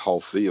wipe the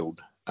whole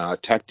field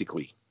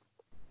tactically.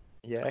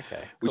 Yeah, okay.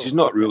 Cool. Which is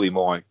not really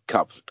my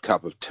cup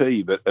of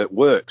tea, but it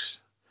works.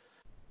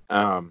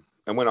 And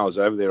when I was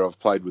over there, I've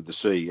played with the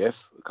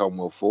CEF, the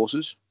Commonwealth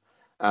Forces.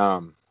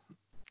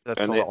 That's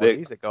and all the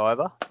Aussies that go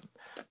over.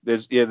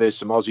 There's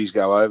some Aussies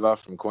go over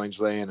from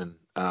Queensland and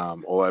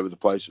all over the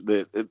place.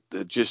 They're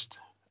just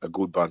a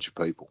good bunch of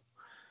people.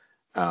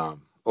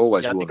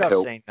 Always willing to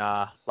help. I think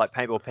I've seen like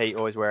Paintball Pete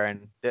always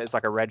wearing. It's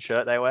like a red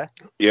shirt they wear.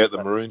 Yeah,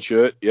 the maroon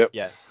shirt. Yep.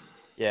 Yeah.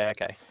 Yeah.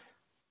 Okay.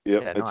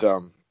 Yep. Yeah, it's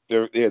nice.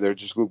 they're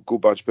just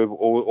good bunch of people.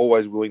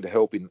 Always willing to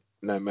help in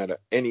no matter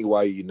any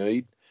way you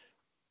need.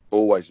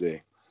 Always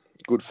there.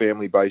 Good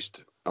family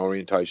based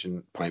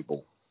orientation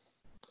paintball.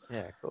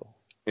 Yeah. Cool.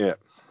 Yeah.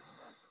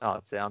 Oh,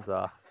 it sounds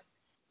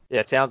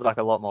it sounds like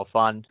a lot more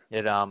fun.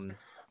 It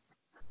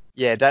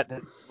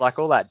that like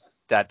all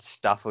that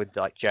stuff with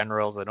like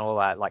generals and all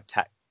that like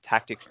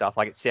tactic stuff,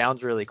 like it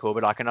sounds really cool,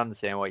 but I can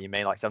understand what you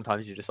mean. Like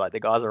sometimes you're just like, the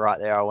guys are right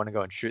there, I want to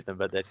go and shoot them,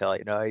 but they're telling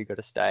you, no, you got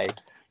to stay.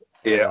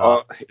 Yeah,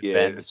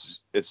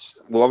 it's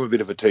well, I'm a bit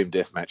of a team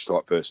deathmatch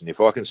type person.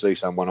 If I can see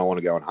someone, I want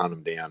to go and hunt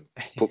them down,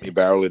 put my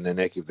barrel in their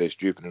neck if they're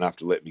stupid enough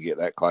to let me get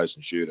that close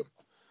and shoot them.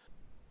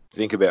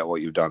 Think about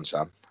what you've done,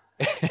 son.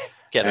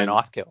 Get a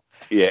knife kill.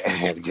 Yeah,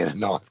 how to get a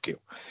knife kill.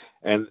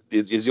 And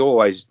it's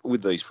always,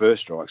 with these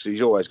first strikes,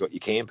 you've always got your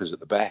campers at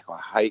the back. I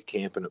hate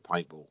camping at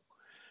paintball.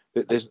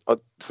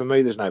 For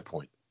me, there's no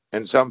point.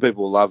 And some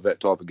people love that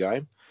type of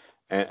game,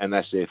 and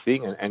that's their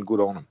thing, and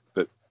good on them.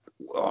 But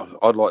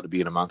I'd like to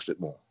be in amongst it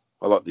more.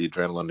 I like the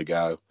adrenaline to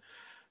go.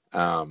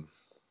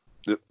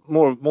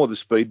 More the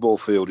speedball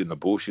field in the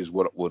bush is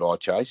what I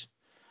chase,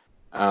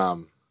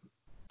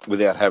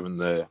 without having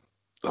the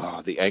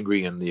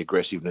angry and the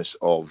aggressiveness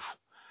of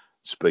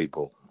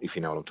speedball, if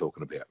you know what I'm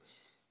talking about.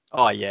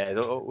 Oh yeah,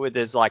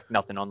 there's like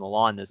nothing on the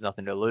line. There's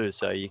nothing to lose,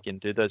 so you can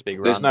do those big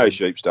runs. There's no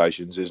sheep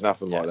stations. There's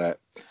nothing like that.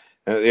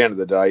 And at the end of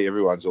the day,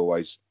 everyone's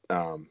always,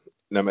 no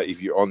matter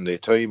if you're on their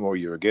team or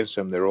you're against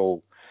them, they're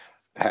all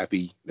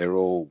happy. They're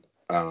all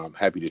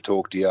happy to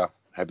talk to you,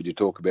 happy to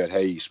talk about how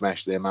you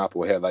smashed them up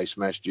or how they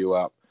smashed you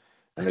up.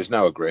 And there's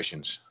no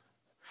aggressions.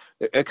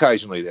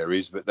 Occasionally there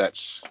is, but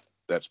that's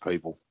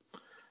people.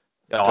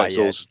 It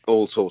takes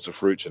all sorts of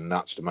fruits and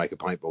nuts to make a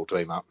paintball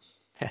team up.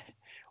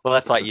 Well,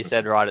 that's like you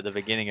said right at the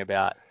beginning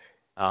about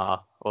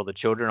all the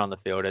children on the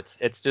field.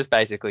 It's just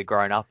basically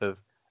grown up of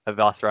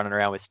us running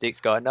around with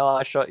sticks going, no,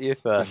 I shot you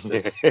first.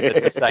 It's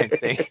the same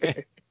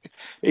thing.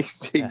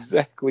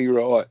 Exactly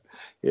right.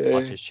 Yeah.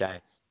 Much has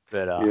changed.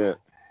 But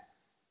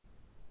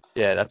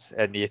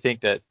and you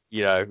think that,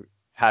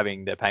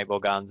 having the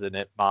paintball guns and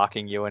it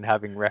marking you and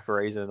having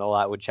referees and all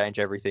that would change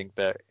everything,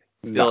 but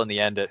still in the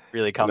end it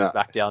really comes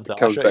back down to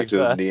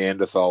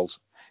Neanderthals.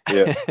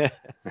 Yeah.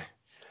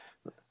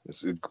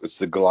 It's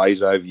the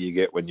glaze over you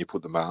get when you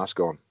put the mask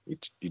on.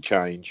 You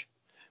change.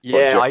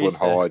 It's like Jekyll and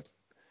Hyde.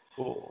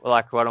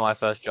 Like one of my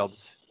first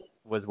jobs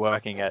was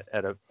working at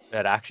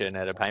Action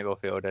at a paintball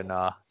field, and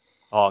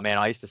oh man,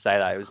 I used to say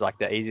that it was like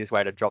the easiest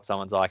way to drop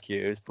someone's IQ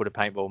is put a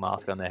paintball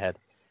mask on their head.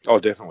 Oh,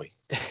 definitely.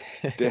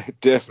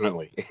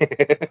 Definitely.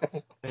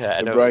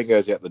 Yeah, the brain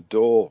goes out the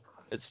door.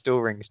 It still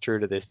rings true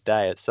to this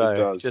day. It's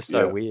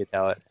so weird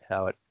how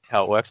it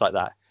works like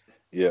that.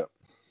 Yeah.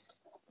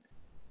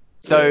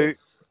 So,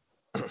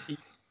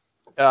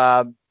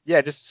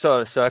 just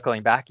sort of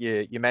circling back,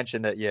 you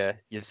mentioned that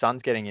your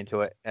son's getting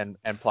into it and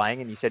playing,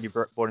 and you said you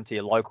brought him to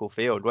your local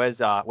field. Where's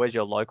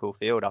your local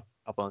field up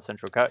on the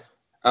Central Coast?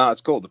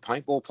 It's called the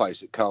Paintball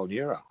Place at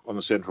Kalanura on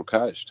the Central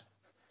Coast.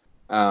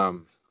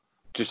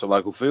 Just a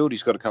local field.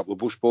 He's got a couple of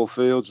bushball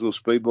fields, a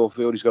little speedball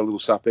field. He's got a little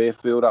sup air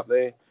field up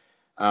there.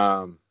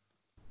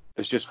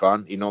 It's just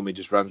fun. He normally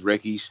just runs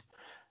recce's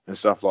and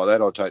stuff like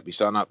that. I'll take my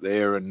son up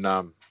there, and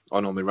I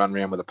normally run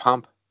around with a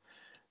pump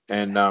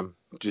and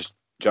just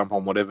jump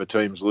on whatever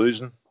team's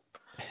losing,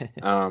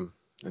 and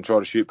try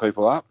to shoot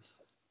people up.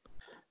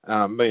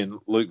 Me and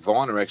Luke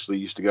Viner actually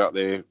used to go up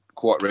there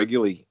quite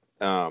regularly,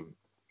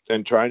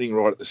 and training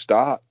right at the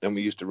start, and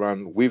we used to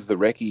run with the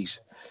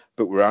recce's,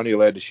 but we're only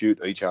allowed to shoot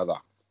each other,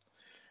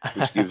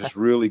 which gives us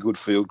really good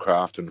field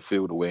craft and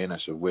field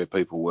awareness of where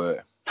people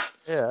were.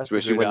 Yeah, that's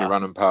especially when you're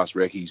running past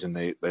recce's and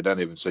they don't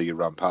even see you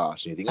run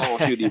past, and you think, oh,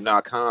 I'll shoot him. No,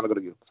 I can't.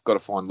 I've got to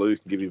find Luke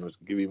and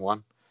give him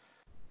one.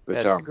 But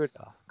it's a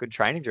good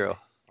training drill.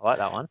 I like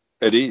that one.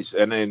 It is.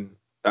 And then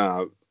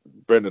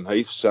Brendan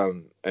Heath's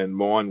son and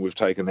mine, we've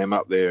taken them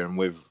up there, and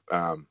we've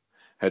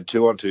had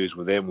 2-on-2s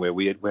with them where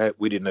we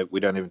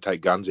don't even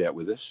take guns out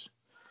with us,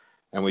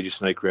 and we just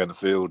sneak around the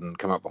field and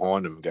come up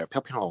behind them and go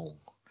pew pew,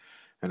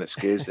 and it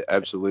scares the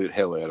absolute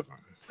hell out of them.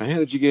 How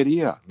did you get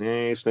here?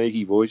 Nah,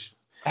 sneaky boys.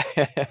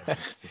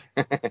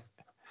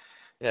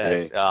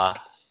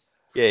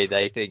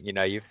 They think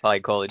you've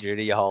played Call of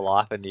Duty your whole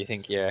life and you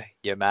think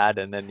you're mad,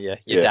 and then your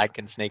dad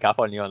can sneak up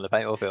on you on the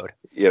paintball field.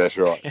 Yeah, that's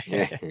right.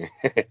 Yeah.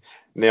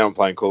 Now I'm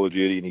playing Call of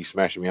Duty and he's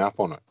smashing me up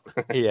on it.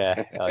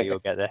 Yeah, you'll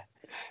get there.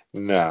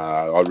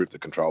 No, I rip the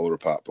controller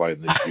apart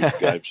playing these stupid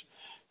games.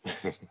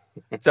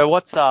 So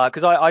what's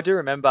because I do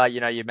remember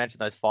you mentioned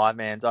those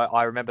 5-mans.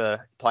 I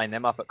remember playing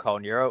them up at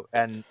Colnuro,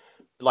 and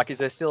is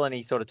there still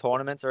any sort of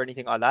tournaments or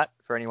anything like that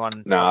for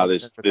anyone? No,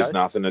 there's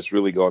nothing. It's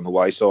really gone the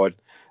wayside.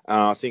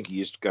 I think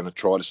he is going to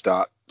try to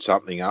start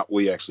something up.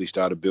 We actually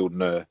started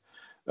building a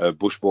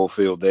bushball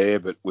field there,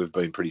 but we've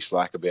been pretty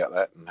slack about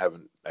that and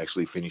haven't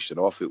actually finished it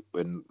off.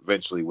 And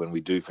eventually, when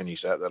we do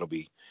finish that, that'll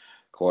be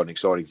quite an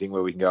exciting thing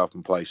where we can go up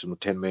and play some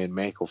 10-man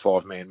mech or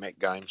 5-man mech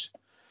games,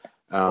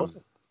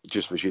 awesome.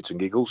 Just for shits and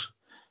giggles.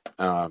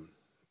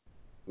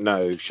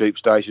 No sheep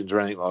stations or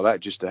anything like that,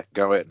 just to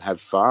go out and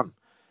have fun.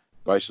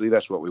 Basically,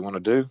 that's what we want to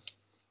do.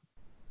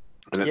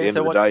 And at the end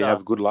of the day,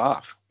 have a good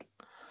laugh.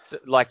 So,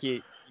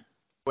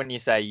 when you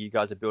say you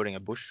guys are building a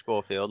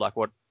bushball field,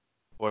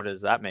 what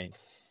does that mean?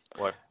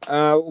 What?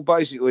 Well,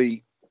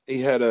 basically,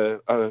 he had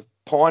a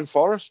pine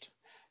forest,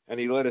 and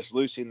he let us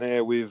loose in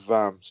there with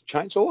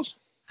chainsaws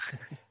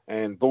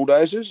and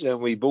bulldozers, and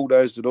we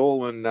bulldozed it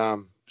all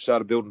and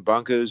started building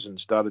bunkers and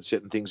started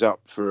setting things up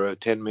for a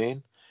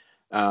 10-man.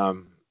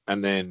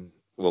 And then,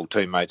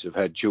 teammates have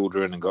had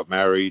children and got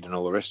married and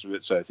all the rest of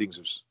it, so things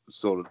have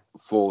sort of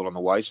fallen on the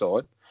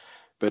wayside.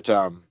 But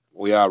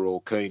we are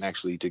all keen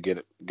actually to get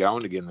it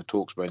going again. The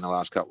talk's been the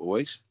last couple of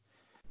weeks.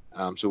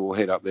 So we'll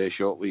head up there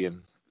shortly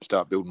and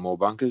start building more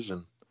bunkers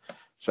and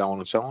so on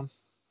and so on.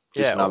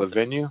 Just another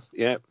venue.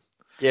 Yeah.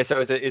 Yeah. So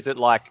is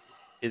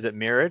it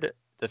mirrored,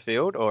 the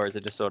field, or is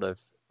it just sort of?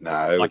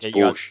 No, it's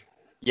bush.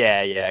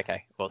 Yeah.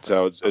 Okay.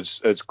 Awesome. So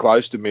it's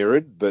close to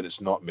mirrored, but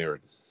it's not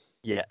mirrored.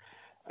 Yeah.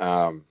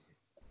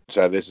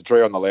 So there's a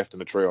tree on the left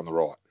and a tree on the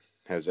right.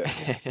 How's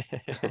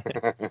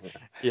that?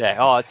 Yeah.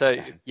 Oh, so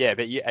yeah,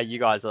 but you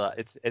guys are.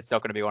 It's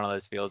not going to be one of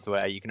those fields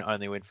where you can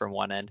only win from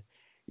one end.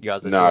 You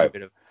guys are doing a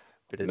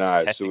bit of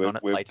testing on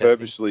it. We're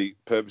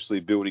purposely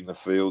building the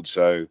field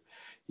so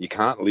you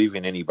can't live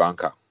in any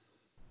bunker.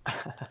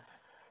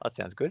 That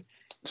sounds good.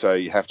 So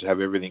you have to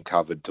have everything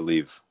covered to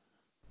live.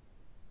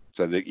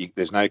 So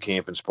there's no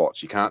camping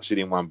spots. You can't sit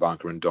in one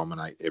bunker and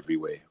dominate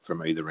everywhere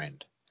from either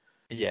end.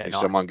 Yeah. If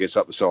someone gets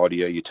up the side of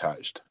you, you're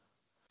toast.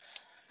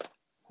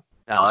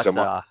 No, that's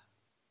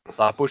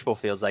like bushball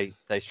fields.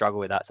 They struggle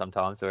with that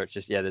sometimes, where it's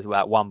just there's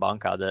that one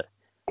bunker that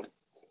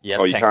you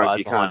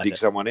can't dig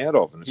someone out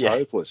of, and it's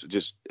hopeless. It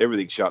just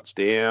everything shuts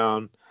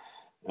down,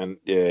 and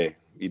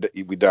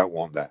we don't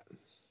want that.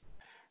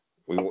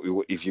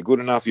 If you're good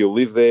enough, you'll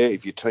live there.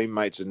 If your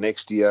teammates are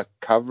next to you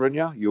covering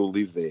you, you'll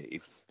live there.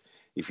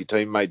 If your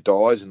teammate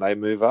dies and they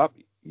move up,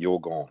 you're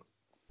gone.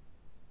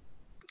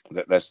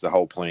 That's the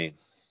whole plan.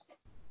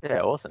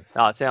 Yeah, awesome.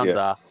 No, it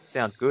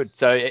sounds good.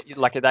 So,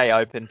 are they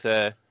open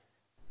to,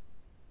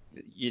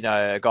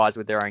 guys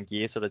with their own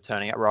gear sort of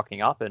turning up,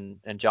 rocking up and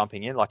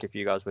jumping in? Like if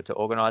you guys were to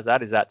organise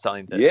that, is that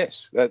something that?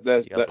 Yes,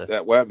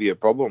 that won't be a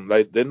problem.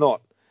 They're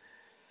not.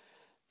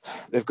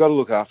 They've got to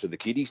look after the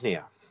kiddies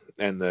now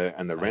and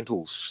the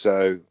rentals.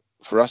 So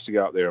for us to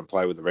go up there and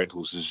play with the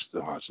rentals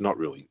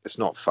it's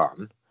not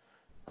fun,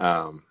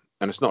 and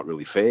it's not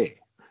really fair.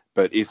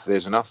 But if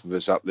there's enough of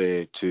us up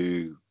there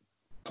to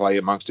play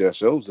amongst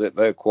ourselves, that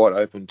they're quite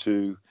open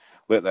to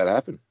let that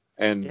happen.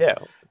 And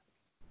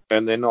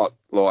they're not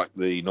like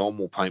the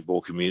normal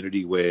paintball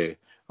community where,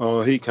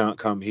 oh, he can't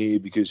come here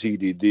because he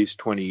did this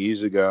 20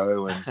 years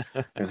ago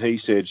and he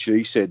said,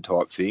 she said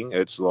type thing.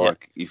 It's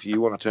like, if you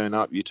want to turn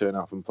up, you turn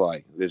up and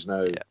play. There's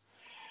no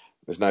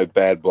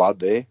bad blood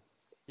there.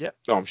 Yeah.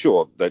 I'm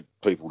sure that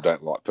people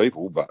don't like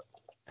people, but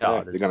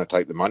they're going to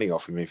take the money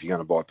off them if you're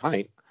going to buy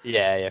paint.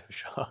 Yeah, for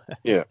sure.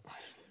 Yeah.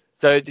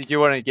 So did you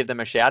want to give them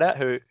a shout out?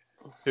 Who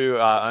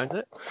owns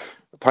it?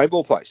 A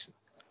paintball place.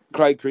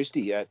 Craig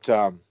Christie at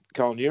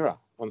Colnuro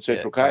on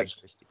Central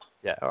Coast.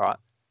 Yeah, all right.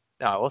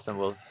 No, awesome.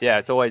 Well,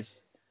 it's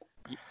always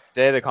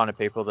they're the kind of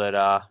people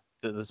that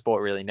the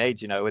sport really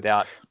needs.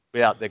 Without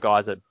the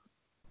guys that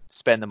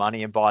spend the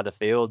money and buy the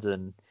fields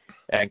and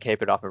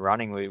keep it up and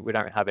running, we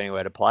don't have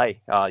anywhere to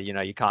play.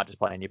 You can't just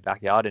play in your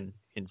backyard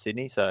in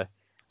Sydney. So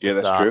Yeah,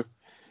 it's that's true.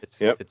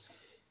 Yep. it's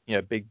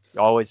big. I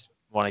always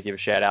want to give a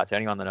shout out to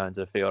anyone that owns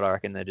a field. I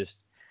reckon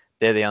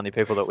they're the only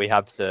people that we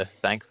have to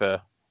thank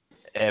for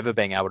ever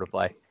being able to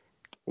play.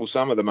 Well,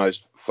 some of the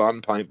most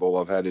fun paintball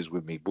I've had is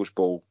with me Bush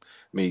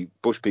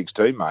Pigs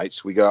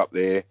teammates. We go up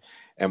there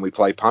and we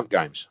play pump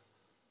games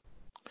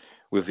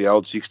with the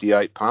old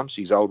 68 pumps,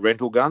 these old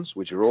rental guns,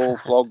 which are all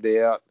flogged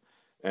out,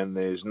 and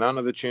there's none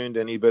of the tuned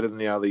any better than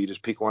the other. You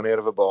just pick one out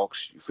of a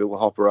box, you fill the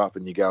hopper up,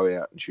 and you go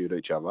out and shoot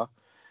each other.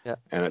 Yeah.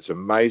 And it's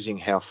amazing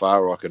how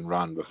far I can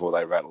run before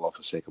they rattle off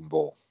a second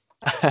ball.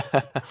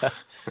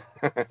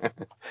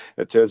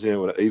 It turns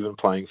into an even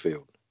playing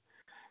field.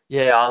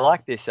 Yeah, I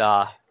like this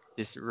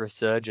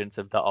resurgence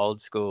of the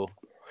old school.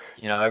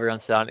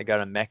 Everyone's starting to go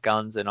to mech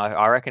guns, and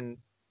I reckon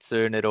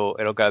soon it'll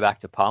go back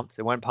to pumps.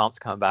 And when pumps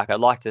come back,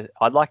 I'd like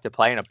to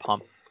play in a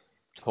pump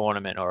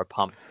tournament or a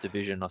pump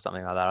division or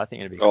something like that. I think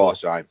it'd be cool. Oh,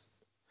 same.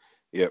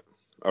 Yep,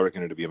 I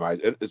reckon it'd be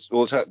amazing. It's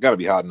going to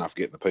be hard enough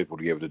getting the people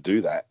together to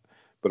do that,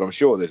 but I'm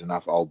sure there's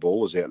enough old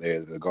ballers out there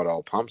that have got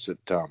old pumps that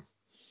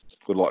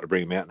would like to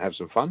bring them out and have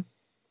some fun.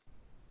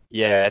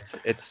 Yeah,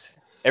 it's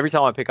every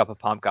time I pick up a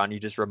pump gun, you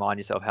just remind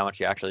yourself how much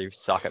you actually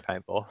suck at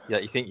paintball. Yeah,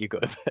 you think you're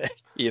good, but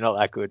you're not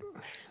that good.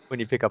 When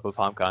you pick up a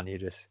pump gun, you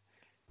just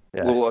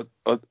Well,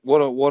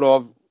 what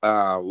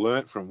I've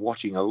learnt from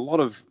watching a lot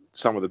of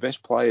some of the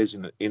best players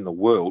in the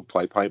world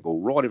play paintball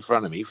right in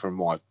front of me from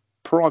my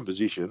prime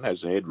position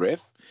as the head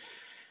ref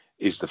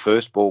is the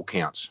first ball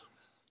counts.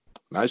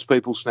 Most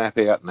people snap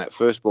out and that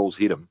first ball's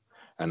hit them,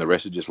 and the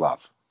rest are just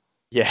love.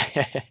 Yeah.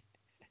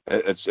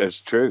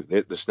 It's true.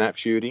 The snap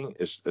shooting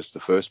is the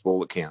first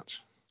ball that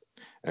counts,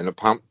 and the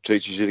pump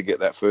teaches you to get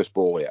that first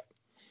ball out.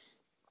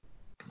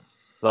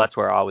 Well, that's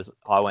where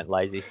I went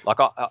lazy. Like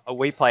I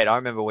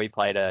remember we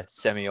played a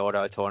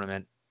semi-auto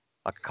tournament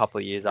like a couple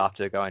of years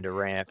after going to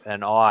ramp,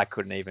 and I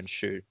couldn't even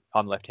shoot.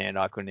 I'm left-handed.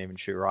 I couldn't even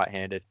shoot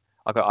right-handed.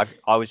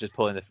 I was just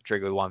pulling the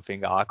trigger with one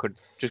finger. I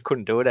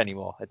couldn't do it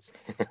anymore.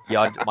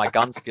 My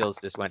gun skills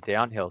just went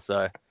downhill.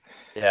 So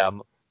yeah,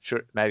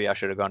 maybe I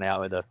should have gone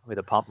out with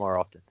a pump more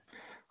often.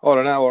 I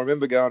don't know. I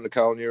remember going to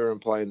Colnura and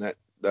playing that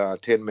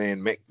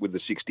 10-man mech with the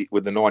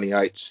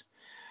 98s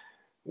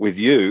with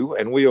you,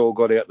 and we all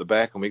got out the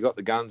back and we got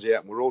the guns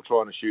out and we're all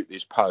trying to shoot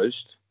this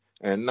post,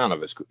 and none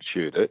of us could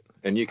shoot it.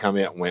 And you come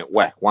out and went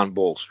whack, one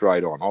ball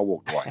straight on. I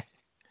walked away.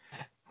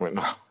 I went,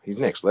 no, he's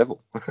next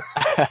level.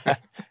 That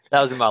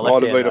was in my left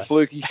hand. Might have been a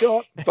fluky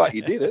shot, but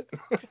you did it.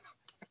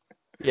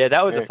 Yeah,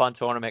 that was a fun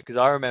tournament because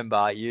I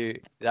remember you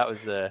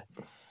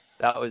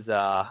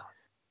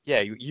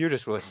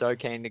just were so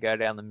keen to go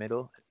down the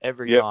middle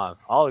every time.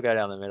 I'll go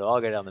down the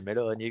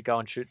middle, and you go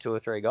and shoot 2 or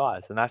 3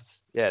 guys, and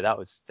that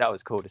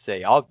was cool to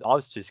see. I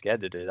was too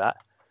scared to do that.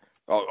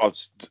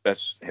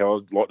 That's how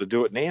I'd like to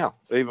do it now.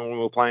 Even when we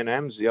were playing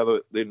AMS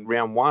in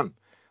round 1,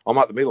 I'm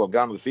up the middle. I'm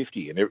going to the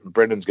 50, and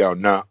Brendan's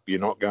going, no,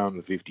 you're not going to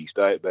the 50.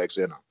 Stay at back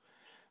centre.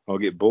 I'll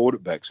get bored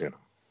at back centre.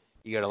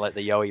 You got to let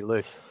the yowie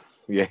loose.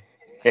 Yeah.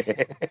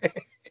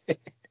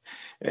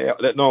 Yeah,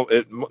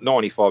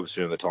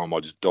 95% of the time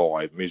I just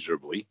die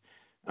miserably,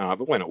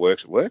 but when it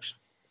works, it works.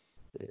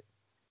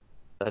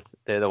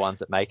 They're the ones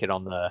that make it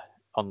on the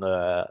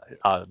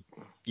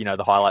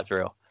the highlights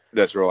reel.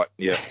 That's right.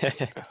 Yeah.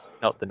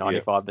 Not the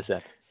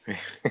 95%.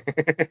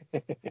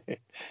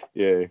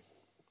 Yeah.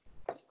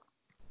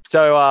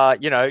 So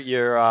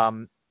you're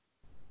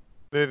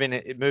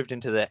moved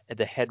into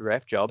the head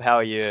ref job. How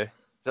are you?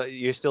 So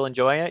you're still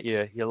enjoying it?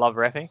 You love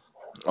reffing?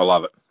 I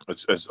love it.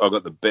 I've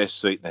got the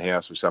best seat in the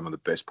house with some of the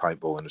best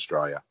paintball in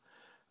Australia.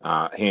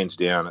 Hands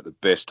down at the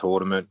best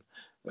tournament.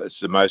 It's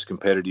the most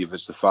competitive.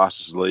 It's the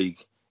fastest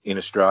league in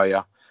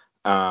Australia.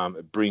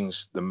 It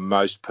brings the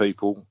most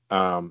people,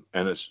 and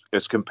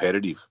it's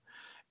competitive.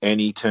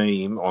 Any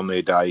team on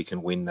their day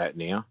can win that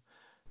now.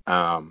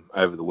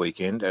 Over the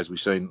weekend, as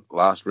we've seen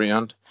last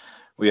round,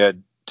 we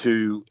had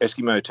 2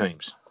 Eskimo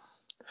teams.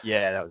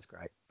 Yeah, that was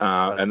great.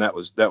 And that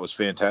was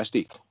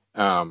fantastic.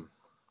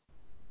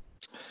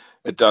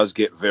 It does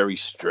get very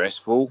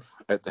stressful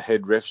at the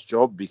head ref's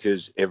job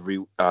because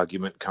every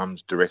argument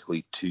comes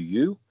directly to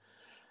you.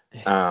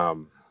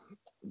 And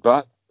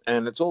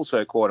it's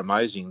also quite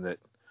amazing that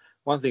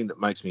one thing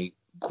that makes me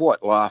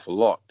quite laugh a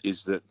lot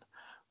is that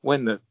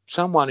when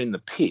someone in the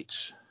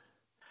pits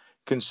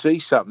can see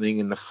something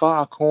in the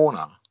far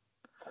corner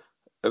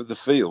of the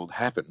field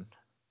happen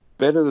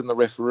better than the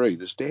referee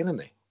that's standing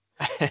there.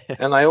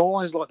 And they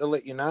always like to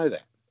let you know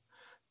that,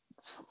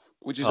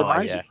 which is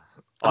amazing.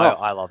 Yeah.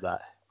 I love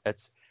that. I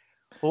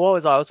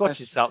was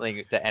watching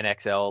something the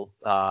NXL,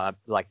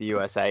 like the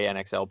USA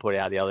NXL put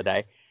out the other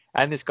day,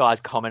 and this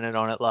guy's commented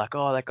on it like,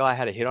 oh, that guy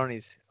had a hit on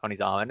his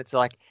arm, and it's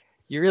like,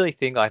 you really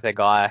think like the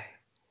guy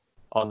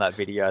on that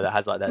video that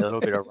has like that little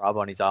bit of rub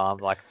on his arm,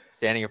 like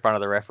standing in front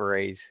of the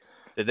referees,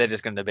 that they're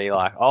just going to be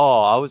like,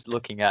 oh, I was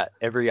looking at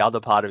every other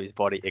part of his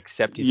body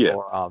except his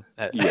forearm.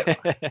 Yeah.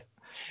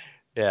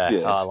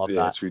 I love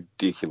that. It's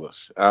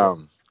ridiculous. But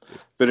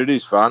it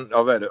is fun.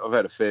 I've had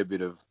a fair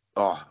bit of.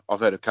 I've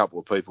had a couple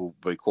of people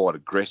be quite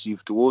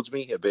aggressive towards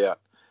me about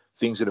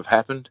things that have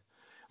happened,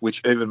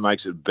 which even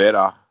makes it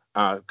better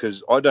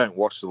because I don't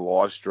watch the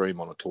live stream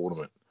on a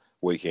tournament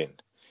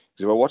weekend.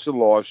 Because if I watch the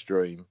live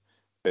stream,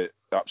 it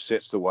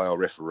upsets the way I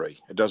referee.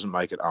 It doesn't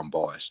make it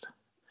unbiased.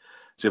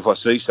 So if I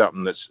see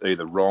something that's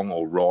either wrong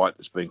or right,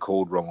 that's been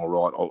called wrong or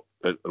right,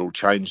 it'll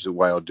change the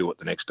way I do it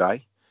the next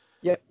day.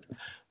 Yep.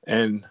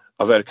 And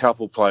I've had a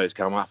couple of players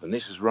come up and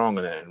this is wrong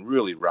and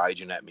really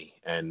raging at me.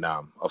 And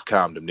I've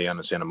calmed them down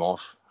and sent them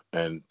off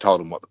and told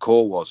them what the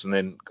call was. And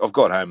then I've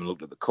got home and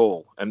looked at the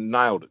call and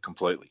nailed it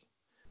completely.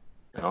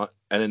 Right?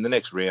 And in the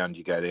next round,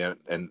 you go down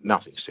and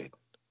nothing's said.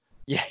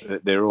 Yeah.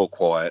 They're all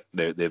quiet.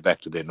 They're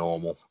back to their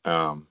normal.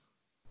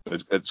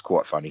 It's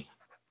quite funny.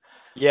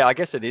 Yeah, I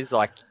guess it is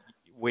like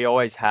we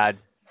always had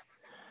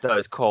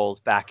those calls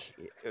back,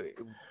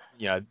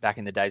 back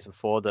in the days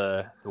before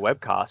the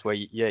webcast where,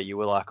 you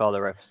were like, oh,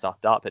 the ref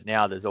stuffed up. But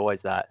now there's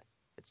always that.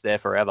 It's there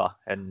forever.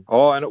 And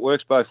it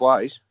works both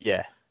ways.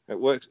 Yeah. It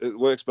works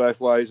both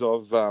ways.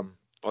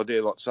 I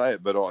dare not say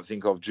it, but I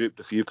think I've duped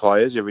a few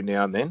players every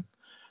now and then.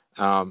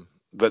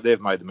 But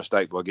they've made the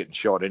mistake by getting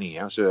shot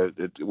anyhow, so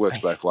it works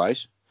both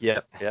ways.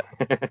 Yep. It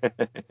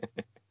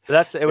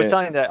was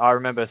something that I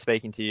remember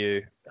speaking to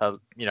you. It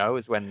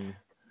was when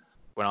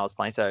I was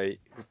playing, so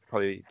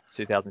probably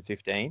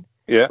 2015.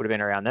 Yeah. Would have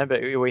been around then.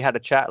 But we had a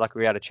chat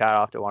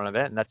after one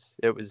event, and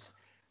it was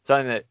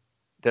something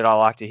that I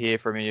like to hear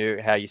from you.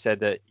 How you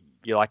said that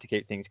you like to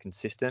keep things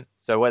consistent.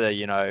 So whether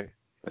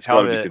it's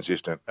got to be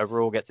consistent. A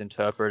rule gets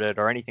interpreted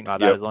or anything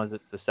like that, as long as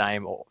it's the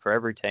same for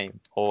every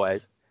team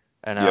always.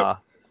 And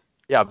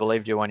I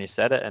believed you when you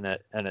said it,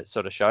 and it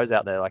sort of shows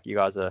out there. Like you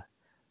guys are,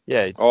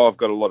 I've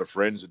got a lot of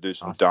friends that do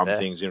some dumb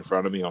things in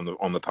front of me on the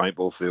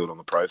paintball field, on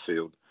the pro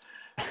field,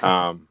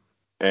 and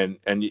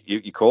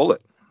you call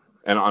it.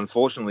 And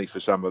unfortunately for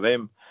some of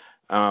them,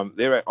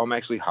 I'm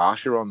actually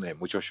harsher on them,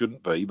 which I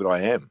shouldn't be, but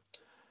I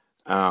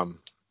am,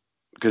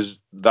 because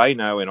they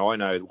know and I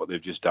know what they've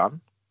just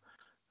done.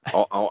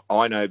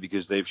 I know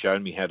because they've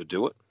shown me how to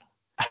do it,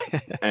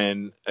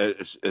 and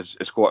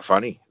it's quite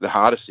funny. The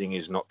hardest thing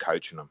is not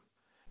coaching them.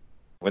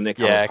 When they're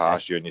coming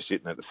past you and you're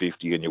sitting at the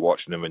 50 and you're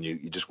watching them and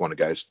you just want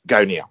to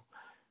go now.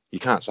 You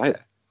can't say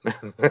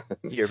that.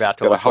 You're about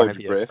to watch one of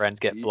your friends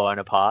get blown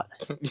apart.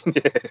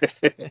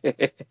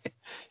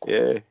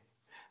 Yeah.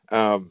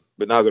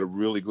 But now I've got a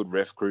really good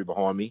ref crew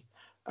behind me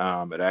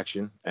at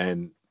Action.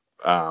 And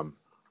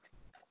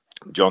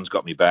John's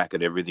got me back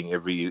at everything.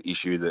 Every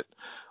issue that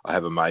I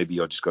have a maybe,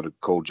 I just got to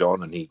call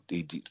John and he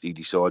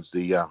decides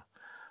the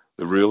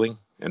ruling.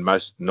 And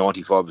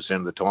 95%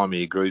 of the time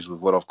he agrees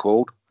with what I've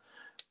called.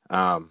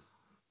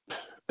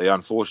 The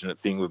unfortunate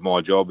thing with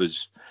my job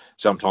is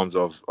sometimes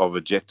I've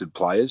ejected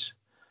players,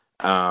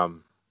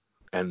 and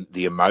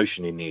the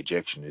emotion in the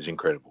ejection is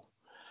incredible.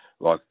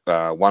 Like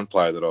one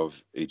player that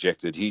I've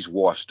ejected, his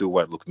wife still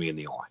won't look me in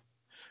the eye,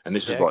 and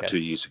this is 2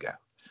 years ago.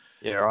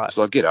 Yeah, right. It's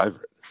like, get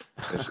over it.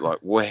 It's like,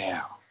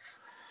 wow.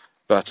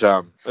 But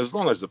as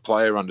long as the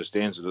player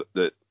understands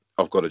that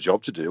I've got a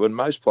job to do, and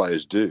most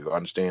players do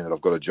understand that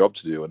I've got a job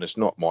to do, and it's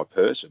not my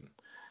person,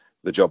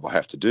 the job I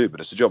have to do, but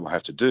it's the job I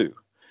have to do.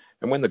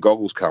 And when the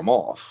goggles come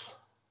off,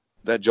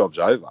 that job's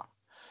over.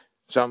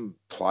 Some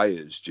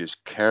players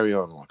just carry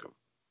on like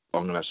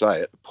I'm going to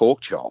say it, a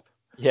pork chop.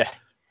 Yeah.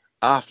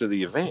 After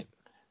the event,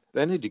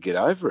 they need to get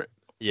over it.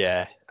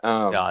 Yeah.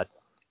 And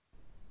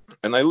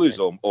they lose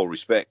all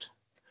respect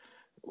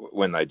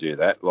when they do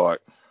that.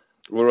 Like,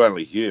 we're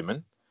only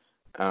human.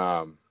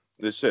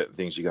 There's certain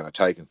things you're going to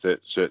take and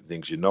certain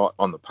things you're not.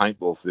 On the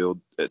paintball field,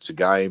 it's a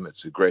game.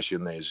 It's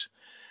aggression. There's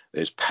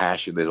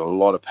passion. There's a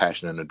lot of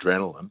passion and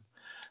adrenaline.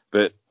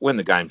 But when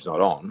the game's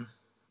not on,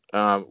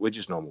 we're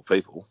just normal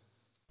people.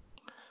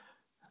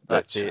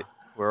 That's it.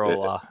 We're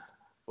all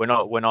we're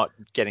not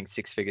getting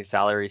 6-figure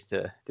salaries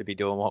to be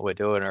doing what we're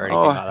doing or anything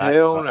like that.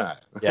 Oh, hell no.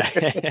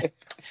 Yeah.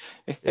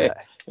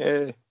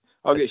 Yeah.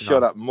 I get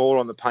shot up more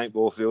on the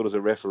paintball field as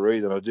a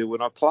referee than I do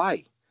when I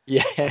play.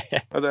 Yeah.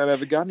 I don't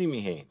have a gun in my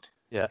hand.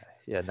 Yeah.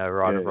 No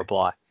right of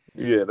reply.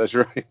 Yeah, that's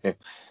right.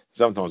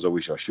 Sometimes I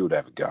wish I should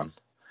have a gun,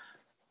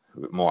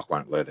 but Mike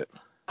won't let it.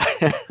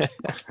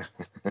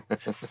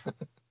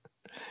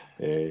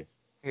 Yeah.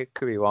 It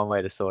could be one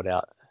way to sort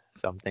out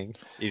some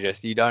things.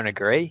 You don't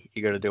agree,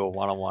 you got to do a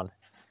one-on-one.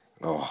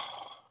 Oh,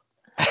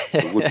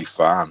 it would be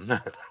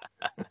fun.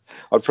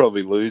 I'd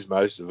probably lose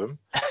most of them,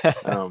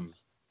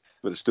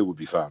 but it still would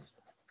be fun.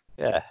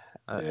 Yeah.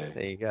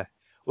 There you go.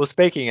 Well,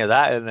 speaking of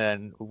that, and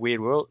then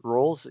weird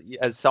rules,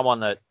 as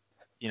someone that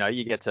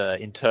you get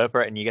to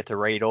interpret and you get to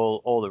read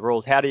all the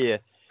rules, how do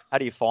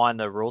you find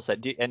the rule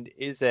set? And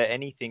is there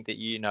anything that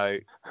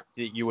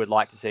that you would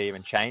like to see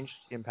even changed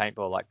in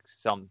paintball, like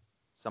some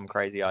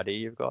crazy idea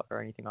you've got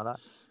or anything like that?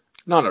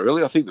 No, not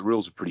really. I think the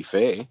rules are pretty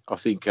fair. I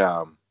think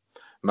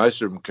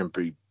most of them can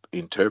be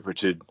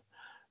interpreted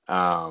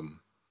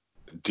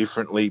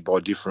differently by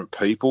different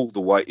people. The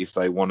way if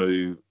they want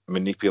to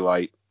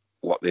manipulate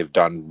what they've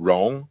done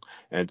wrong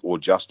or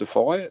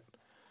justify it.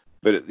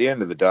 But at the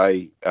end of the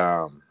day,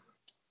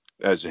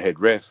 as a head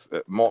ref,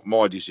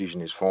 my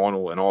decision is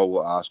final, and I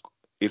will ask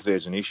if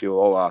there's an issue.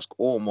 I'll ask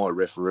all my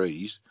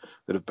referees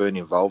that have been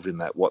involved in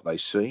that what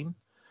they've seen.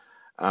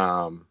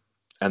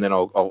 and then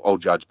I'll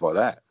judge by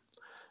that.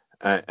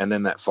 And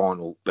then that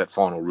final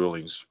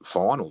ruling's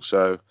final.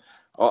 So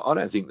I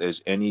don't think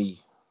there's any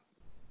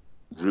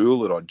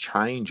rule that I'd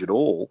change at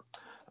all.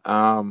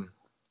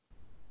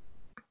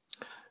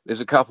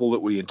 There's a couple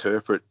that we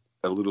interpret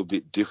a little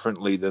bit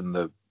differently than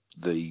the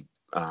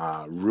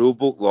rule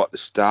book, like the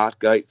start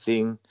gate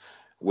thing,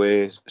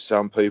 where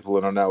some people,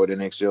 and I know at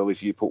NXL,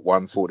 if you put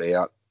 1 foot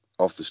out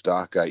off the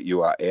start gate,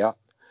 you are out.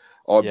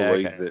 I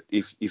believe that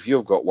if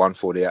you've got 1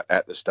 foot out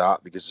at the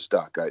start because the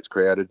start gate's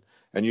crowded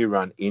and you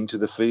run into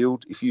the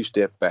field, if you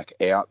step back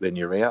out, then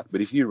you're out.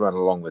 But if you run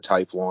along the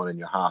tape line and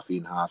you're half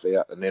in, half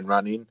out, and then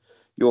run in,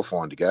 you're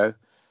fine to go.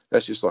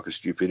 That's just like a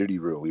stupidity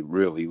rule.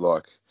 Really,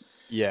 like,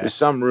 there's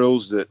some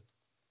rules that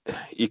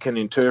you can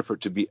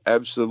interpret to be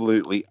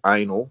absolutely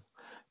anal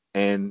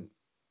and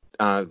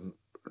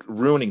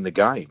ruining the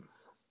game.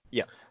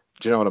 Yeah.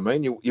 Do you know what I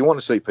mean? You want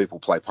to see people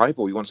play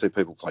paintball. You want to see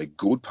people play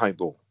good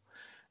paintball.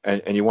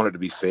 And you want it to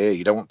be fair.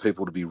 You don't want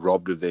people to be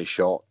robbed of their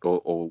shot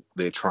or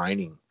their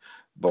training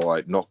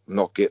by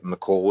not getting the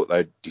call that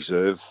they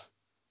deserve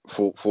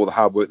for the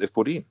hard work they've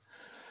put in.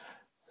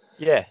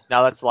 Yeah.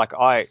 No,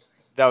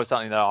 that was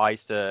something that I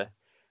used to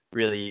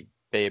really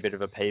be a bit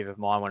of a peeve of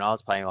mine when I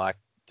was playing. Like,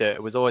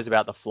 it was always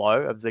about the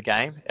flow of the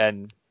game.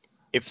 And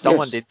if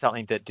someone did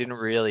something that didn't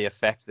really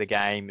affect the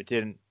game, it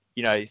didn't,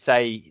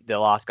 say the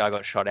last guy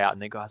got shot out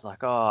and the guy's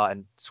like, oh,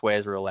 and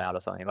swears real loud or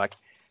something. Like,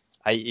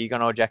 are you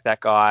going to eject that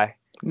guy?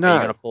 No. Are you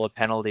going to pull a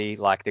penalty?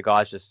 Like, the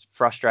guy's just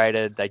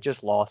frustrated. They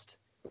just lost.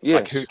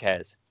 Yes. Like, who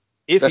cares?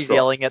 If he's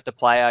yelling at the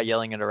player,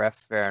 yelling at a ref,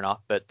 fair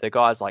enough. But the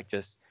guy's like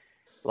just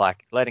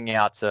like letting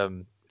out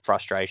some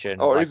frustration.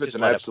 Or like, if it's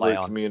an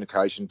absolute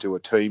communication to a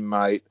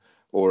teammate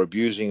or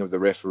abusing of the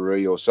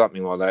referee or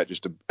something like that,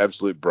 just an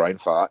absolute brain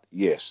fart,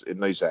 yes, it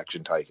needs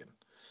action taken.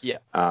 Yeah.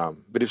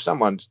 But if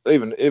someone's,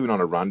 even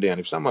on a rundown,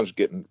 if someone's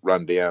getting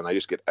run down, they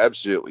just get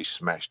absolutely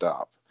smashed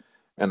up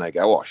and they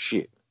go, oh,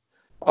 shit.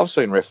 I've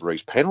seen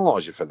referees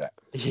penalise you for that.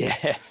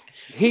 Yeah.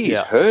 He is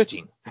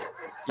hurting.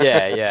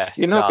 Yeah.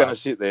 You're not going to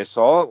sit there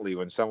silently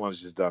when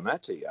someone's just done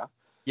that to you.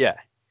 Yeah.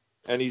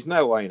 And he's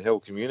no way in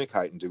hell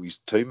communicating to his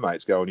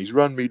teammates going, he's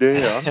run me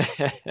down.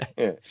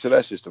 Yeah. So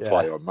that's just a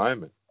play on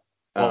moment.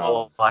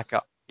 Well,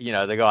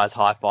 the guys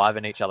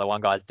high-fiving each other.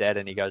 One guy's dead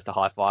and he goes to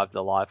high-five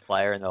the live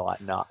player and they're like,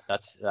 nah,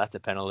 that's a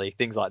penalty.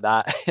 Things like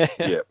that.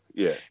 Yeah.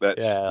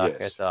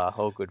 It's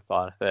all good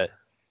fun. But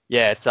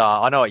yeah, it's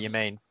I know what you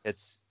mean.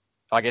 It's,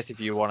 I guess if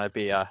you want to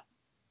be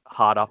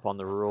hard up on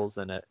the rules,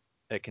 then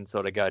it can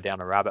sort of go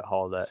down a rabbit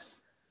hole that.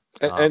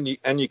 And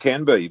you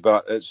can be,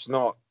 but it's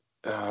not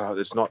fun.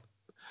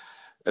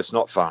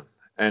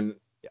 And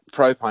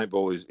pro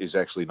paintball is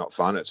actually not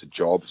fun. It's a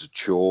job. It's a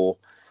chore.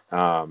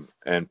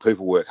 And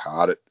people work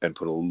hard and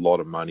put a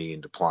lot of money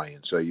into playing.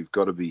 So you've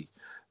got to be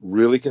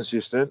really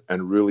consistent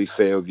and really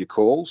fair with your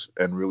calls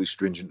and really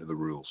stringent to the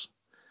rules.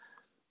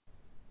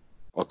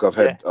 Like I've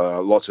had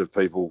lots of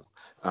people.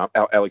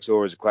 Alex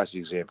Orr is a classic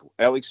example.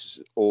 Alex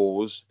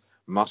Orr's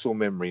muscle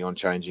memory on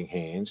changing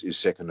hands is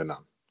second to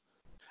none.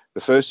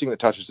 The first thing that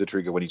touches the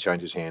trigger when he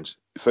changes hands,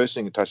 the first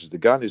thing that touches the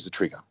gun is the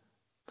trigger.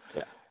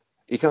 Yeah.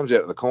 He comes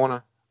out of the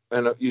corner,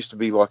 and it used to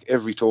be like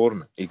every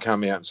tournament. He'd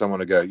come out and someone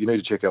would go, you need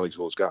to check Alex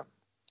Orr's gun.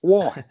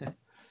 Why?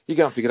 You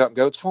go and pick it up and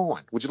go, it's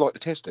fine. Would you like to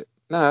test it?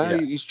 No,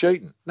 he's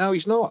cheating. No,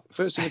 he's not. The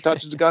first thing that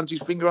touches the gun is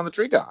his finger on the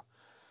trigger.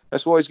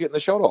 That's why he's getting the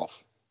shot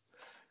off.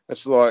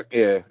 It's like,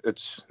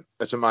 it's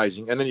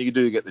amazing. And then you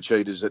do get the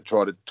cheaters that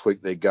try to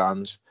tweak their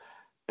guns,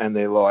 and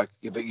they're like,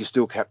 but you're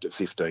still capped at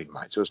 15,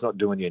 mate, so it's not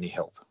doing you any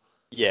help.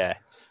 Yeah,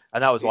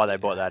 and that was why they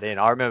brought that in.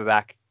 I remember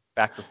back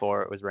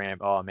before it was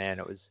ramp. Oh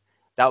man,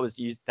 that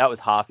was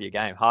half your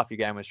game. Half your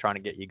game was trying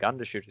to get your gun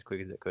to shoot as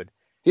quick as it could.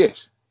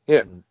 Yes.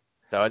 Yeah.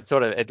 And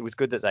so it was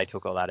good that they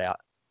took all that out.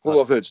 Well,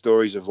 I've heard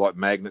stories of like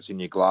magnets in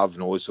your glove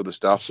and all this sort of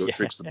stuff, so it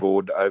tricks the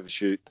board to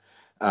overshoot.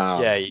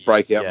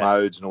 Breakout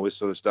modes and all this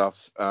sort of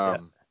stuff. My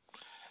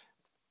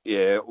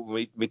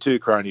two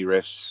crony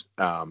refs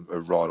are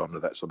right onto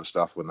that sort of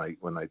stuff when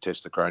they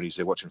test the cronies.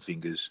 They're watching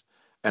fingers,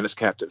 and it's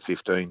capped at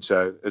 15.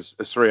 So it's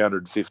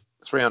 300 feet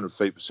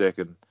per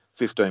second,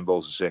 15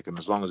 balls a second.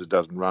 As long as it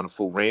doesn't run a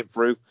full ramp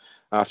through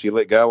after you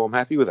let go, I'm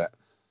happy with that.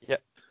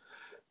 Yep.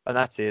 And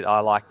that's it. I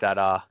like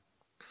that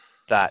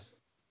that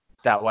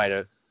way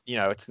to,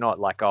 it's not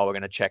like, oh, we're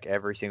going to check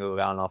every single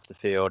gun off the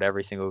field,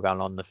 every single gun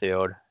on the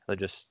field. They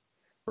just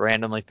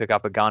randomly pick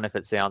up a gun if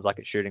it sounds like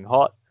it's shooting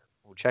hot.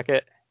 We'll check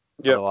it.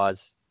 Yep.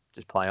 Otherwise,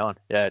 just play on.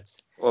 Yeah,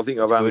 Well, I think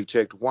I've only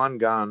checked one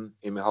gun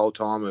in the whole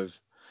time of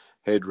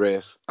head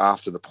ref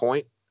after the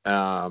point,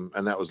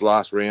 and that was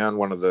last round.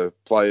 One of the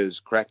players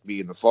cracked me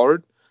in the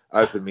forehead,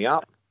 opened me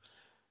up,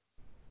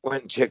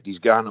 went and checked his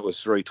gun. It was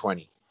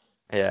 320.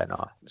 Yeah,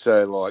 nice.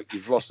 So, like,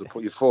 you've lost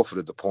you've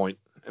forfeited the point.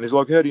 And he's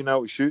like, how do you know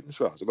what shooting's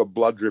for? I've got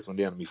blood dripping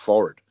down my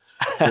forehead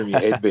through my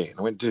headband.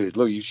 I went, dude,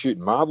 look, you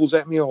shooting marbles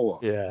at me or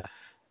what? Yeah.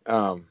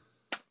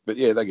 But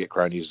yeah, they get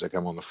cronies as they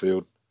come on the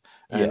field.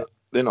 And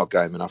they're not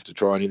game enough to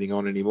try anything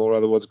on anymore.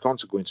 Otherwise, the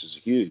consequences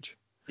are huge.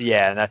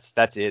 Yeah, and that's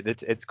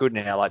it. It's good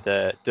now. Like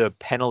the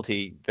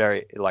penalty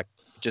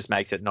just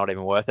makes it not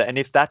even worth it. And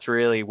if that's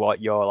really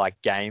what your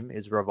like game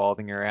is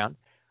revolving around,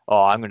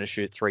 oh, I'm going to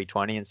shoot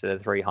 320 instead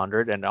of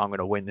 300, and I'm going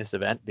to win this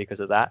event because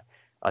of that.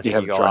 I think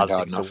you got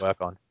other things to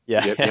work on.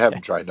 Yeah, you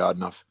haven't trained hard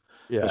enough.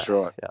 yeah, That's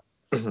right. Yeah.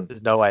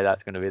 There's no way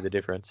that's going to be the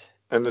difference.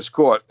 And it's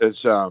quite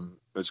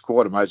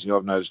amazing.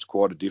 I've noticed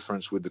quite a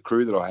difference with the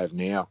crew that I have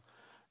now.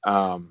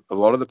 A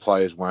lot of the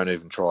players won't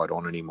even try it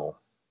on anymore.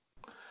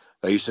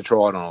 They used to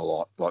try it on a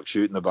lot, like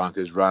shooting the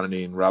bunkers, running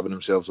in, rubbing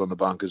themselves on the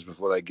bunkers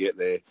before they get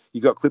there.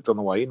 You got clipped on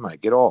the way in,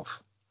 mate. Get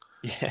off.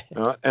 Yeah.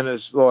 Right? And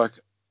it's like,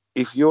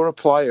 if you're a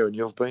player and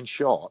you've been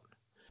shot,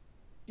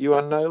 you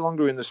are no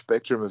longer in the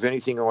spectrum of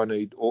anything I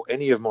need or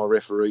any of my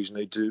referees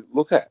need to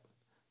look at.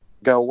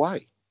 Go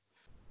away.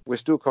 We're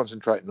still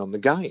concentrating on the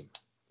game.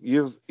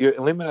 You're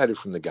eliminated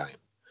from the game.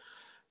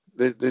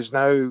 There's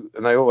no,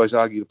 and they always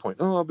argue the point.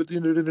 Oh, but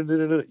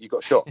you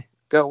got shot.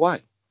 Go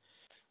away.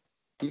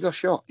 You got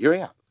shot. You're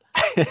out.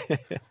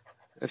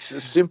 It's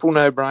a simple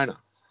no-brainer.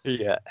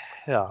 Yeah.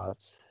 Oh,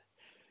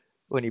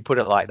 when you put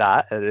it like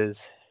that, it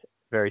is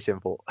very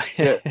simple.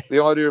 Yeah.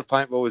 The idea of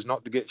paintball is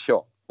not to get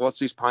shot. What's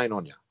this paint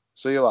on you?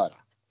 See you later.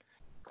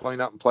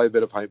 Clean up and play a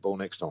better paintball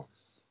next time.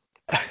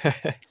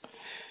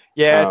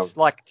 Yeah, it's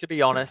like, to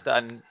be honest,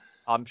 and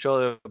I'm sure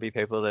there'll be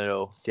people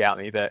that'll doubt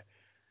me, but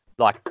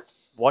like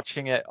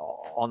watching it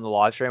on the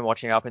live stream,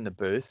 watching it up in the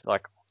booth,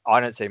 like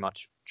I don't see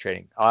much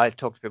cheating. I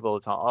talk to people all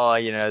the time.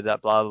 Oh,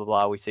 that blah blah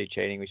blah. We see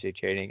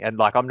cheating, and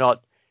like I'm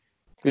not.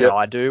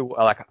 I do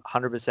like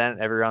 100%.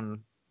 Everyone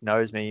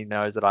knows me,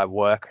 knows that I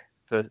work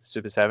for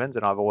Super Sevens,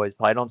 and I've always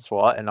played on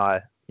SWAT, and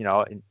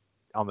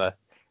I'm a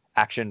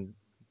action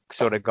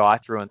sort of guy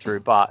through and through.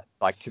 But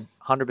like, to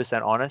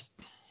 100% honest,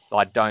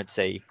 I don't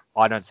see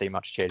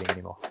much cheating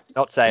anymore.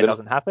 Not saying it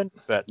doesn't happen,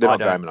 but they're not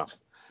game enough.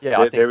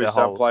 Yeah, there is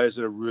some players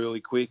that are really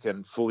quick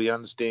and fully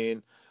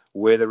understand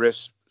where the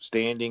ref's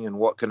standing and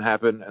what can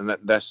happen, and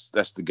that's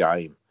the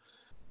game.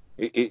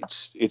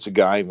 It's a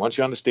game. Once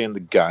you understand the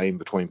game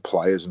between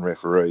players and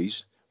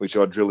referees, which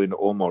I drill into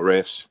all my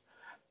refs,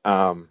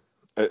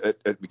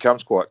 it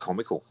becomes quite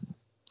comical.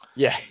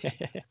 Yeah.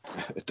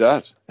 It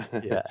does.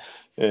 Yeah.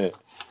 Yeah.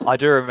 I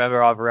do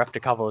remember I've reffed a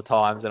couple of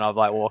times and I've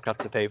like walked up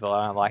to people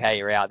and I'm like, hey,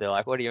 you're out. They're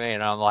like, what do you mean?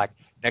 And I'm like,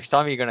 next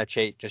time you're going to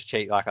cheat, just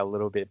cheat like a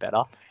little bit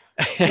better.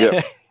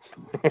 Yeah.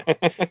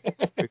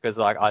 Because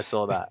like I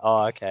saw that.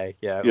 Oh, okay.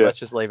 Yeah. Let's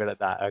just leave it at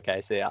that.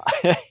 Okay. See ya.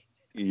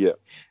 Yeah.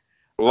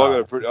 Well,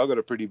 I got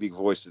a pretty big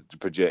voice that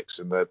projects,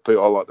 and I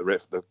like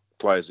the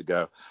players that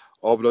go,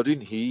 oh, but I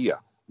didn't hear you.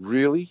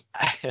 Really?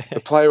 The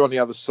player on the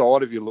other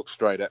side of you looks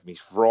straight at me,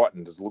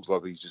 frightened. It looks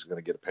like he's just going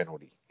to get a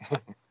penalty.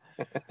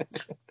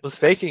 Well,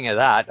 speaking of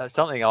that, that's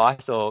something I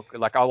saw.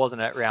 Like I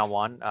wasn't at round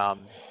one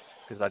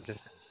because I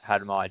just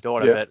had my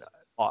daughter,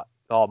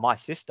 but my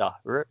sister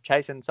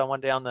chasing someone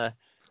down the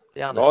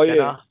center.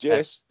 Yeah,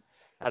 Jess.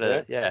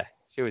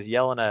 She was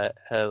yelling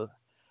her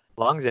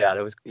lungs out.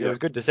 It was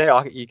good to see.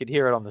 You could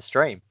hear it on the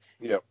stream.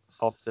 Yep.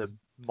 Of the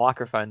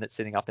microphone that's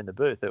sitting up in the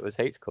booth. It was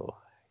heaps cool.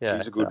 Yeah,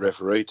 she's a good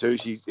referee too.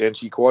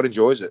 She quite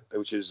enjoys it,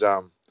 which is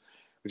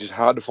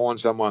hard to find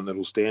someone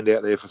that'll stand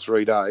out there for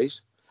 3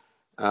 days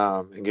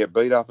and get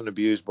beat up and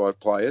abused by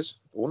players.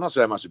 Well, not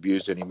so much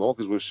abused anymore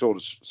because we've sort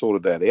of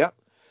sorted that out.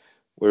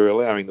 We're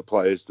allowing the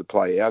players to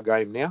play our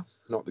game now,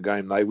 not the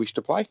game they wish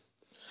to play.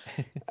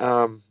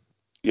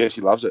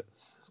 She loves it.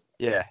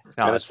 Yeah,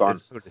 and it's fun.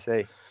 It's good to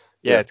see.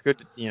 Yeah, it's good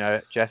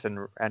to, Jess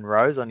and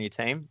Rose on your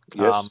team.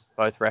 Yes.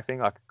 Both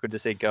reffing. Like, good to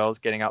see girls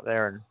getting up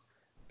there and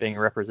being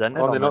represented.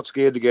 Oh, they're not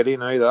scared to get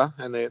in either,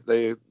 and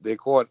they're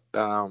quite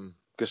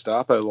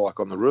Gestapo-like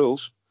on the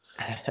rules.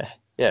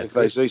 Yeah. If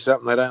they see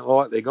something they don't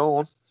like, they're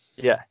gone.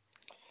 Yeah.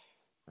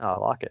 Oh, I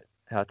like it.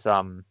 It's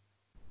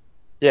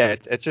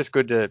it's just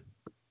good to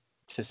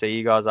see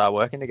you guys are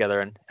working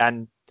together,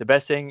 and the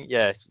best thing,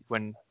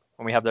 when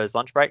we have those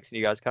lunch breaks and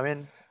you guys come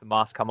in, the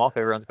masks come off,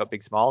 everyone's got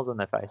big smiles on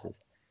their faces.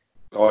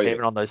 Oh, yeah.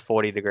 Even on those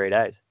 40-degree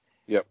days.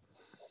 Yep.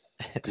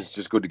 It's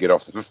just good to get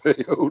off the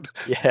field.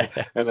 Yeah.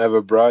 And have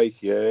a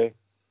break, yeah.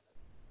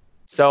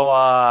 So,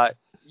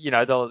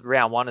 the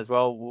round one as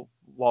well,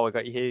 while we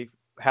got you here,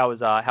 how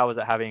was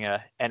it having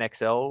a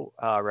NXL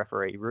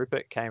referee?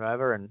 Rupert came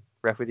over and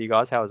ref with you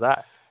guys. How was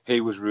that?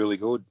 He was really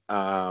good.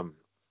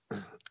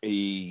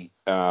 He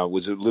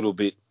was a little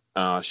bit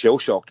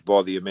shell-shocked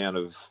by the amount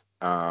of,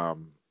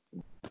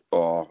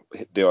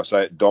 dare I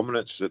say it,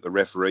 dominance that the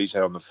referees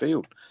had on the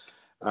field.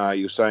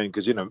 You're saying,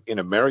 because in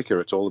America,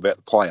 it's all about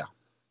the player.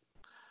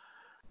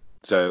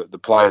 So the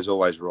player's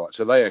always right.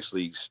 So they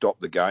actually stop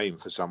the game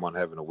for someone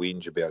having a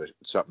whinge about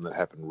something that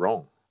happened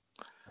wrong.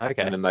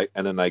 Okay. And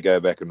then they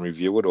go back and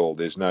review it all.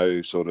 There's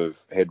no sort of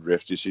head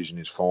ref's decision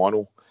is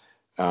final.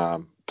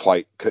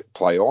 Play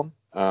on.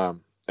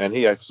 And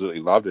he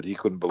absolutely loved it. He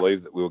couldn't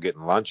believe that we were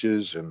getting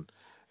lunches and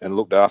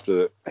looked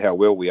after how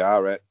well we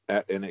are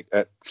at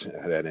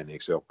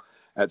NXL,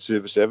 at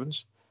Super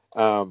Sevens.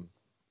 And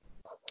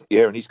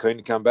he's keen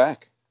to come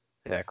back.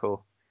 Yeah,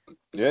 cool.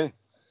 Yeah.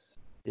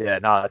 Yeah,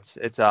 no,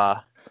 it's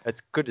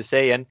good to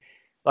see, and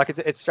like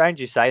it's strange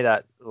you say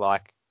that.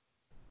 Like,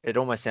 it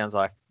almost sounds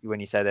like when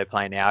you say they're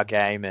playing our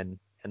game and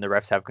the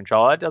refs have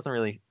control, it doesn't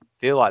really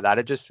feel like that.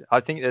 I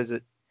think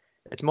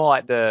it's more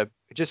like it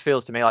just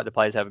feels to me like the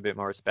players have a bit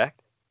more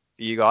respect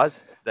for you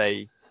guys.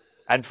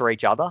 And for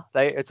each other.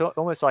 It's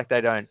almost like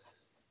they don't.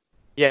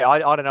 Yeah, I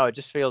don't know. It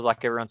just feels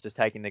like everyone's just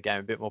taking the game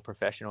a bit more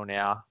professional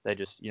now. They're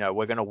just,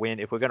 we're going to win.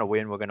 If we're going to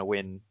win, we're going to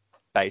win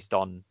based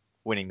on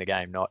winning the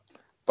game, not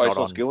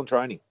on skill and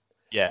training.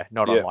 Yeah,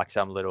 not on like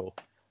some little,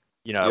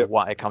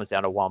 it comes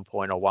down to 1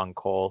 point or one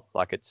call.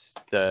 Like it's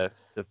the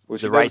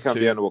race come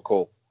down to a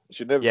call. It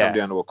should never come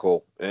down to a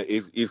call.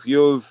 If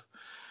you've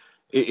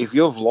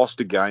lost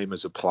a game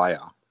as a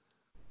player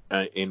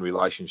in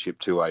relationship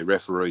to a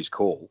referee's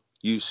call,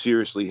 you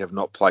seriously have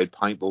not played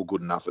paintball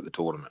good enough at the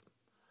tournament.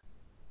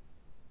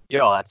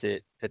 Yeah, that's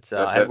it. It's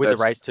with the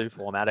race 2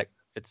 format,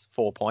 it's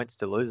 4 points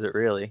to lose it,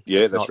 really.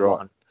 Yeah, it's that's not right.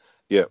 One.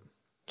 Yeah.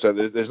 So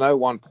there's no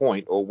 1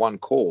 point or one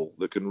call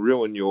that can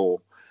ruin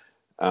your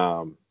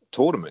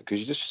tournament because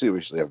you just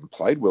seriously haven't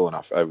played well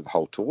enough over the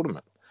whole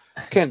tournament.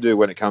 Can do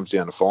when it comes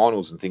down to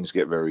finals and things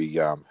get very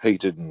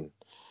heated and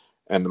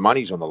the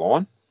money's on the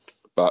line,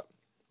 but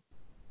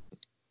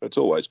it's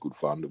always good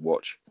fun to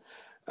watch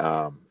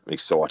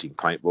exciting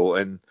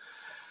paintball. And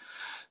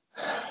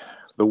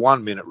the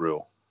 1 minute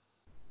rule,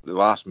 the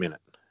last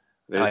minute,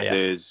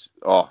 there's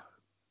the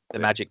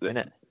magic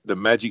minute. The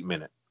magic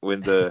minute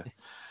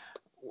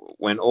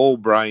when all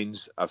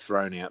brains are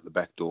thrown out the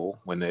back door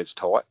when it's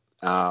tight.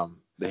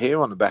 The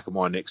hair on the back of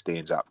my neck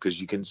stands up because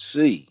you can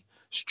see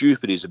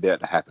stupid is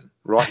about to happen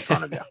right in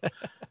front of you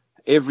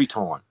every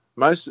time.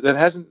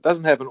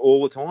 Doesn't happen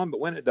all the time, but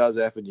when it does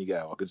happen, you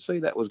go, I could see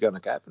that was going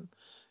to happen.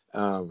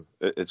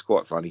 It's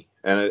quite funny,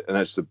 and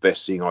that's the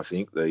best thing I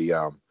think.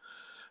 The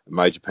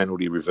major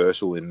penalty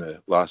reversal in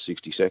the last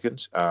 60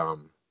 seconds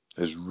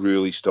has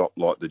really stopped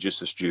like the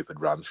stupid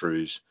run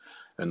throughs.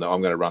 And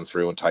I'm going to run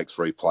through and take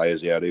 3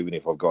 players out, even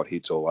if I've got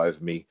hits all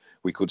over me.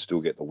 We could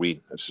still get the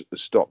win. It's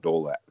stopped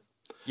all that.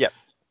 Yep.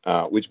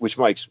 Which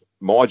makes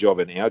my job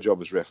and our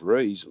job as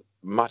referees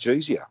much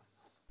easier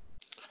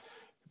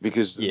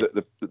because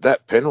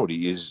that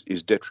penalty is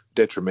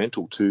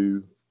detrimental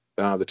to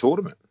the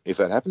tournament if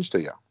that happens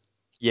to you.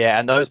 Yeah,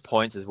 and those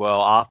points as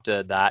well.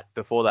 After that,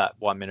 before that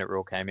 1 minute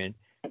rule came in,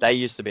 they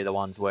used to be the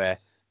ones where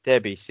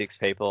there'd be 6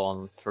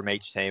 people from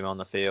each team on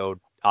the field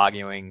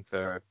arguing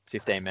for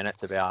 15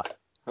 minutes about.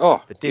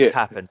 But this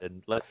happened,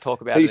 and let's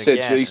talk about it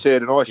again. He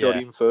said, and I shot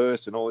him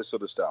first, and all this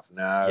sort of stuff.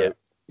 No,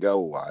 go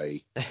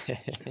away.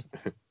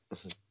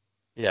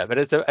 Yeah, but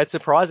it's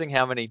surprising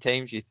how many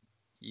teams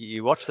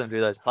you watch them do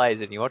those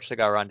plays, and you watch the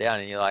guy run down,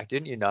 and you're like,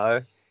 didn't you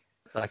know?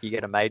 Like, you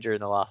get a major in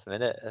the last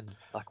minute, and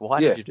like, why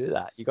did you do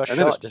that? You got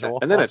shot.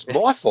 And then it's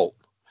my fault.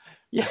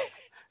 Yeah.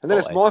 And then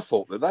it's my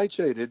fault that they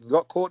cheated and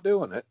got caught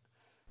doing it,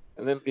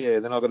 and then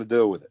I've got to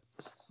deal with it.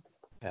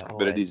 Yeah,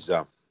 but it is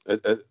I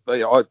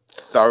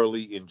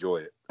thoroughly enjoy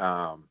it.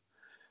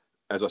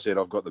 As I said,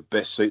 I've got the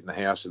best seat in the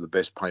house of the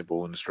best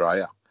paintball in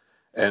Australia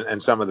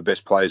and some of the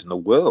best players in the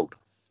world.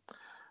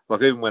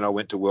 Like even when I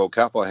went to World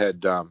Cup, I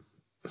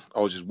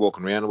was just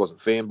walking around. I wasn't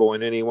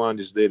fanboying anyone,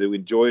 just there to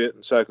enjoy it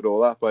and soak it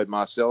all up. I had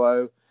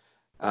Marcelo,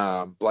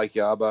 Blake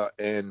Yarber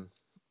and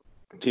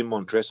Tim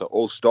Montressa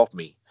all stop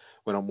me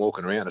when I'm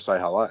walking around to say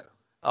hello.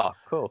 Oh,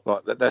 cool.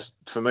 Like that's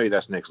for me,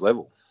 that's next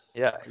level.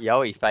 Yeah,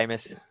 Yowie,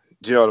 famous.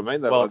 Do you know what I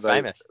mean? World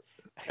famous.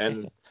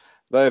 And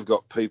they've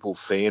got people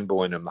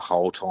fanboying them the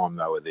whole time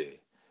they were there.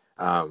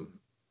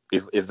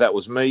 If that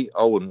was me,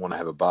 I wouldn't want to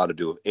have a bar to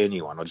do with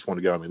anyone. I just want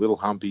to go on my little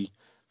humpy,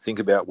 think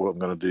about what I'm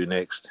going to do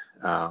next.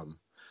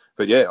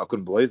 But yeah, I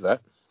couldn't believe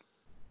that.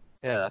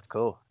 Yeah, that's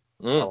cool.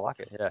 I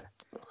like it. Yeah.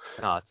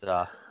 No, it's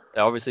they're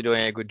obviously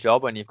doing a good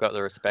job when you've got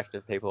the respect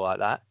of people like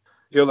that.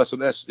 Yeah,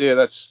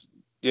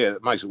 that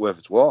makes it worth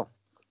its while.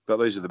 But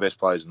these are the best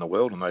players in the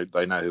world, and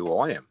they know who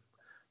I am.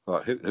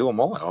 Like, who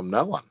am I? I'm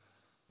no one.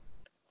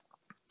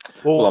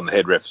 Well, I'm the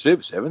head ref for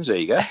Super Sevens. There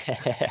you go.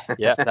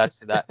 Yeah,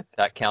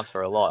 that counts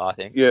for a lot, I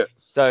think. Yeah.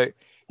 So,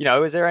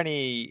 is there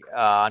any?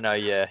 I know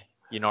you're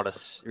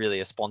not really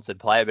a sponsored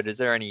player, but is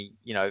there any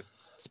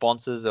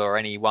sponsors or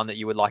anyone that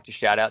you would like to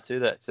shout out to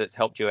that's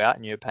helped you out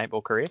in your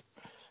paintball career?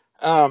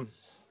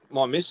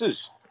 My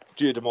missus,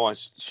 she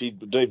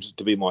deems it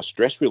to be my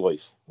stress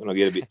relief when I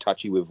get a bit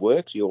touchy with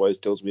work. She always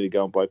tells me to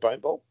go and play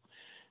paintball.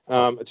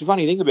 It's a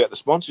funny thing about the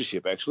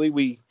sponsorship,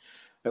 actually.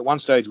 At one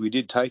stage, we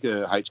did take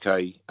a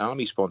HK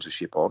Army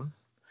sponsorship on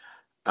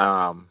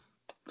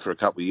for a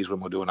couple of years when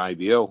we were doing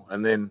ABL.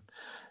 And then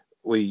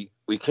we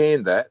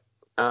canned that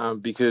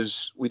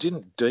because we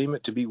didn't deem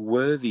it to be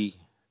worthy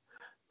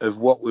of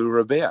what we were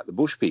about, the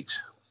Bush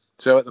Pigs.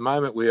 So at the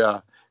moment, we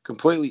are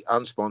completely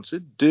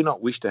unsponsored, do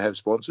not wish to have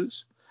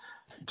sponsors,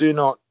 do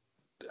not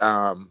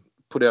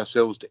put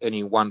ourselves to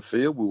any one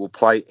field. We will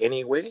play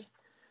anywhere.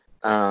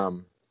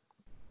 And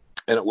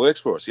it works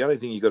for us. The only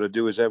thing you've got to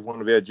do is have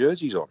one of our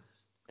jerseys on.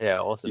 Yeah,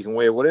 awesome. You can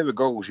wear whatever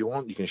goggles you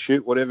want. You can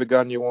shoot whatever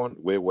gun you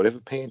want, wear whatever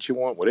pants you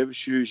want, whatever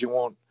shoes you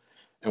want.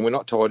 And we're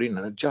not tied in,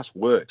 and it just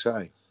works,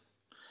 eh?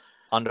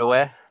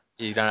 Underwear?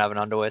 You don't have an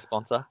underwear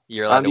sponsor?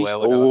 You're allowed Undies? to wear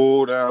whatever?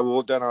 Oh,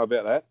 no, don't know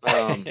about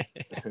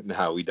that.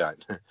 No, we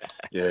don't.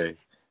 Yeah.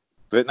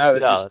 But no,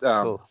 that's just,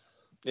 cool.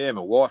 Yeah,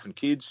 my wife and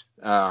kids,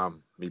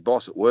 my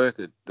boss at work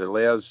that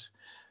allows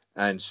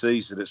and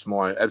sees that it's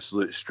my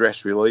absolute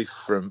stress relief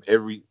from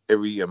every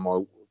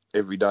my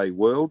everyday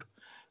world.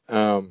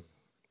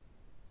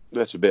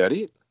 That's about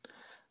it.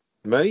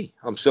 Me,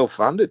 I'm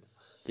self-funded.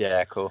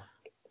 Yeah, cool.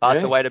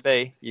 That's the way to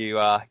be. You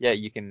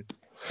you can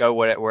go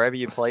wherever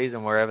you please,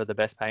 and wherever the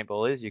best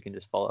paintball is, you can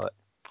just follow it.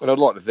 And I'd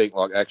like to thank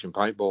like Action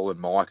Paintball and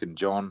Mike and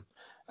John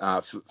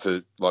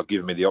for like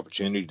giving me the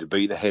opportunity to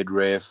be the head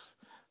ref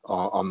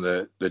on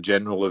the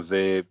general of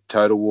their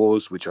Total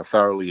Wars, which I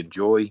thoroughly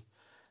enjoy.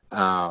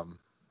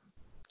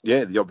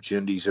 The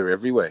opportunities are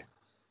everywhere.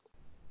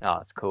 Oh,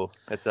 that's cool.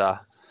 It's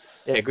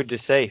good to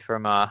see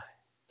from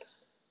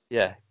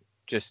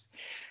just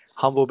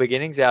humble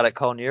beginnings out at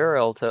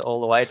Colnura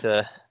all the way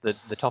to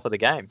the top of the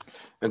game.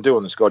 And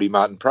doing the Scotty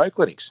Martin Pro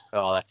Clinics.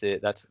 Oh, that's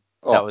it. That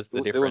was the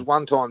difference. There was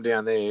one time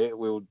down there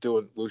we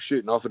were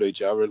shooting off at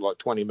each other like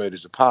 20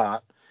 metres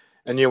apart,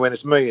 and you went,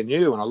 it's me and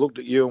you, and I looked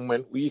at you and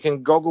went, well, you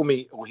can goggle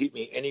me or hit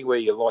me anywhere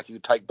you like. You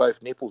take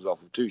both nipples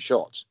off with 2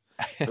 shots,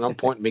 and I'm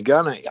pointing my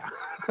gun at you.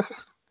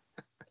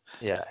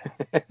 Yeah.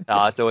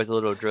 No, it's always a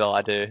little drill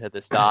I do at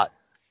the start.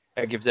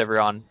 It gives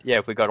everyone,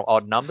 if we got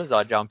odd numbers,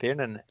 I jump in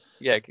and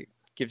it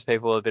gives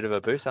people a bit of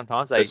a boost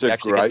sometimes. They actually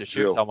get to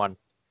shoot drill. Someone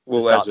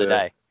to start the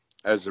day.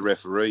 As a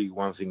referee,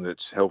 one thing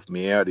that's helped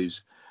me out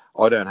is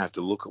I don't have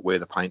to look at where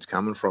the paint's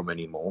coming from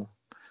anymore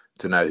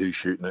to know who's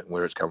shooting it and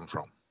where it's coming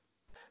from,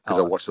 because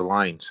I watch the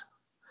lanes.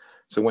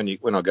 So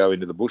when I go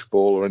into the bush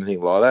ball or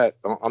anything like that,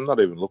 I'm not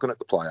even looking at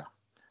the player.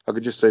 I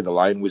could just see the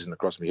lane whizzing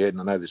across my head,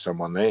 and I know there's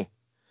someone there.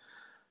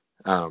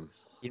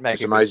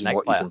 It's amazing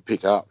what player. You can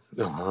pick up.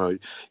 Oh,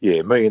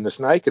 yeah, me and the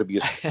snake, it'll be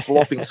a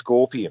flopping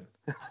scorpion.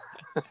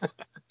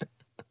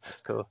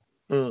 That's cool.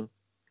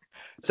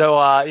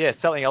 So,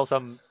 something else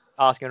I'm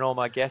asking all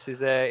my guests, is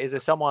there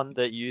someone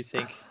that you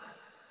think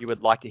you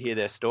would like to hear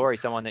their story,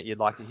 someone that you'd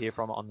like to hear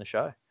from on the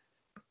show?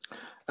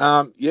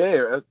 I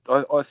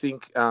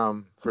think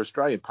for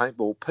Australian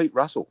paintball, Pete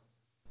Russell.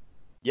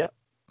 Yep.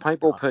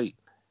 Paintball Pete.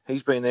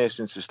 He's been there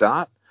since the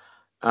start.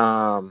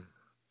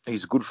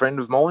 He's a good friend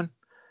of mine.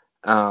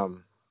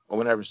 I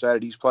went over and stayed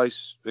at his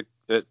place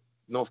at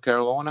North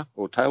Carolina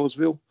or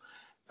Taylorsville.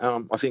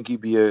 I think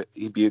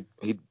he'd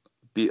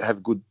have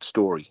a good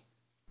story.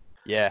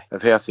 Yeah.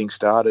 Of how things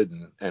started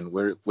and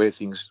where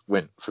things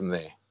went from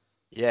there.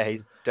 Yeah,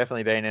 he's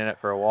definitely been in it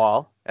for a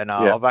while, and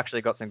I've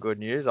actually got some good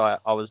news. I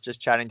was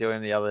just chatting to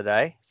him the other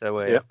day, so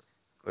we're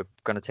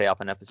going to tee up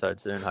an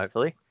episode soon,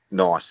 hopefully.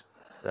 Nice.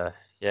 So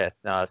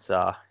it's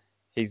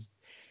he's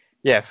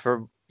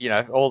for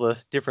all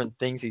the different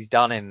things he's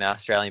done in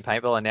Australian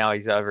paintball, and now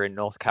he's over in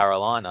North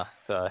Carolina.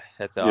 So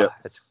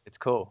it's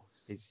cool.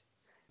 He's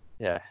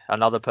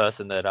another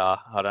person that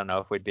I don't know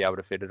if we'd be able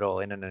to fit it all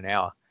in an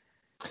hour.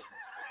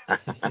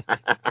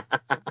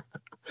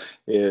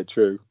 Yeah,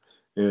 true.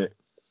 Yeah.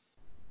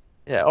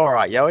 Yeah. All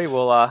right, Yoey.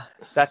 Well,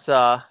 that's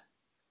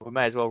we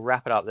may as well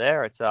wrap it up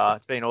there. It's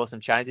been awesome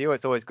chatting to you.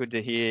 It's always good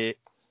to hear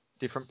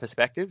different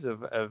perspectives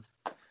of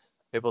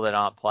people that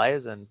aren't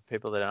players and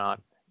people that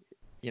aren't,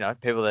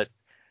 people that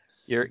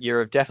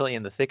you're definitely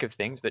in the thick of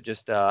things, but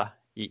just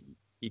you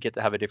get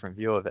to have a different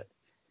view of it.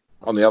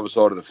 On the other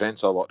side of the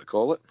fence, I like to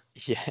call it.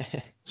 Yeah.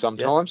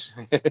 Sometimes.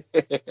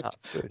 Oh,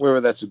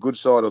 whether that's a good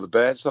side or the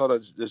bad side,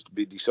 it's just to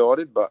be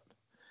decided. But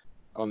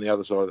on the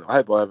other side, I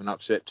hope I haven't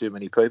upset too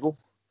many people.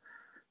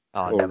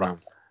 Oh, never.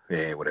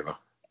 Whatever.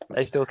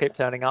 They still keep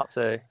turning up,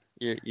 so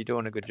you're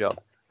doing a good job.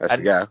 That's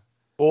the go.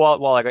 Well,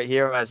 while I got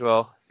here as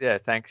well,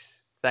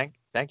 thanks. Thank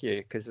you,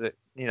 because the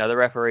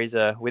referees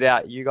are,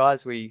 without you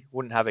guys, we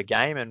wouldn't have a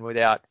game, and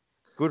without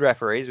good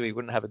referees, we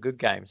wouldn't have a good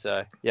game.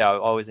 So I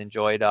always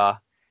enjoyed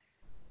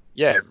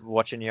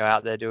watching you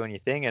out there doing your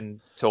thing, and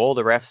to all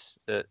the refs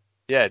that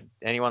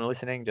anyone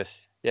listening,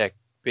 just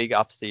big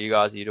ups to you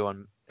guys. You're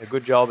doing a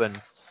good job, and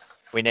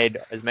we need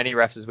as many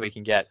refs as we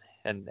can get,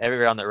 and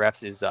everyone that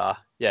refs is I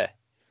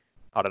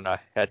don't know,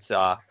 it's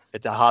a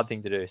hard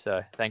thing to do,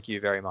 so thank you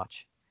very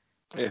much.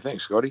 Yeah,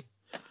 thanks, Scotty.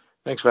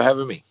 Thanks for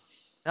having me.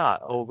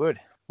 All good.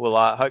 Well,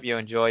 I hope you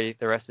enjoy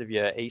the rest of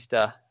your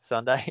Easter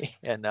Sunday,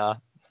 and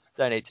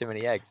don't eat too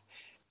many eggs.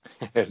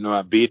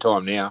 No, beer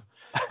time now.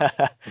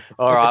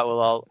 All right.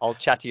 Well, I'll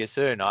chat to you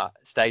soon.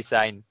 Stay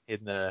sane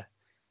in the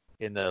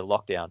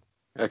lockdown.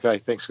 Okay.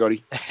 Thanks,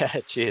 Scotty.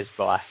 Cheers.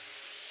 Bye.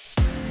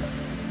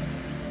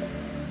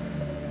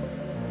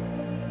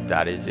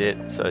 That is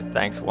it. So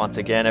thanks once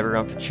again,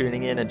 everyone, for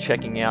tuning in and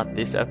checking out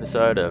this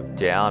episode of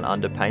Down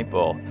Under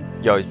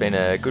Paintball. Yo's been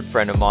a good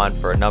friend of mine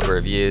for a number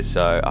of years,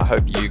 so I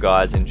hope you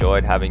guys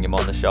enjoyed having him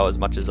on the show as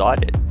much as I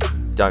did.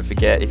 Don't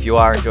forget, if you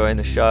are enjoying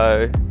the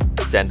show,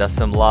 send us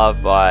some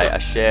love by a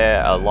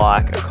share, a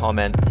like, a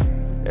comment.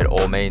 It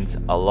all means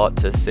a lot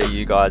to see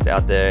you guys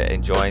out there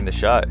enjoying the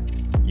show.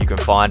 You can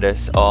find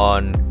us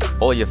on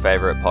all your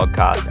favorite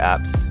podcast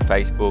apps,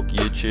 Facebook,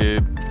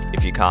 YouTube.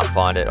 If you can't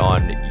find it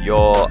on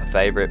your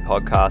favorite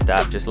podcast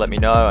app, just let me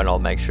know and I'll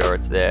make sure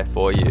it's there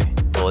for you.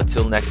 Well,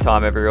 until next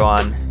time,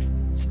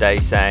 everyone, stay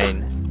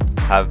sane,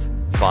 have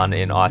fun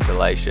in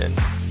isolation,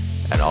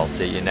 and I'll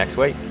see you next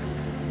week.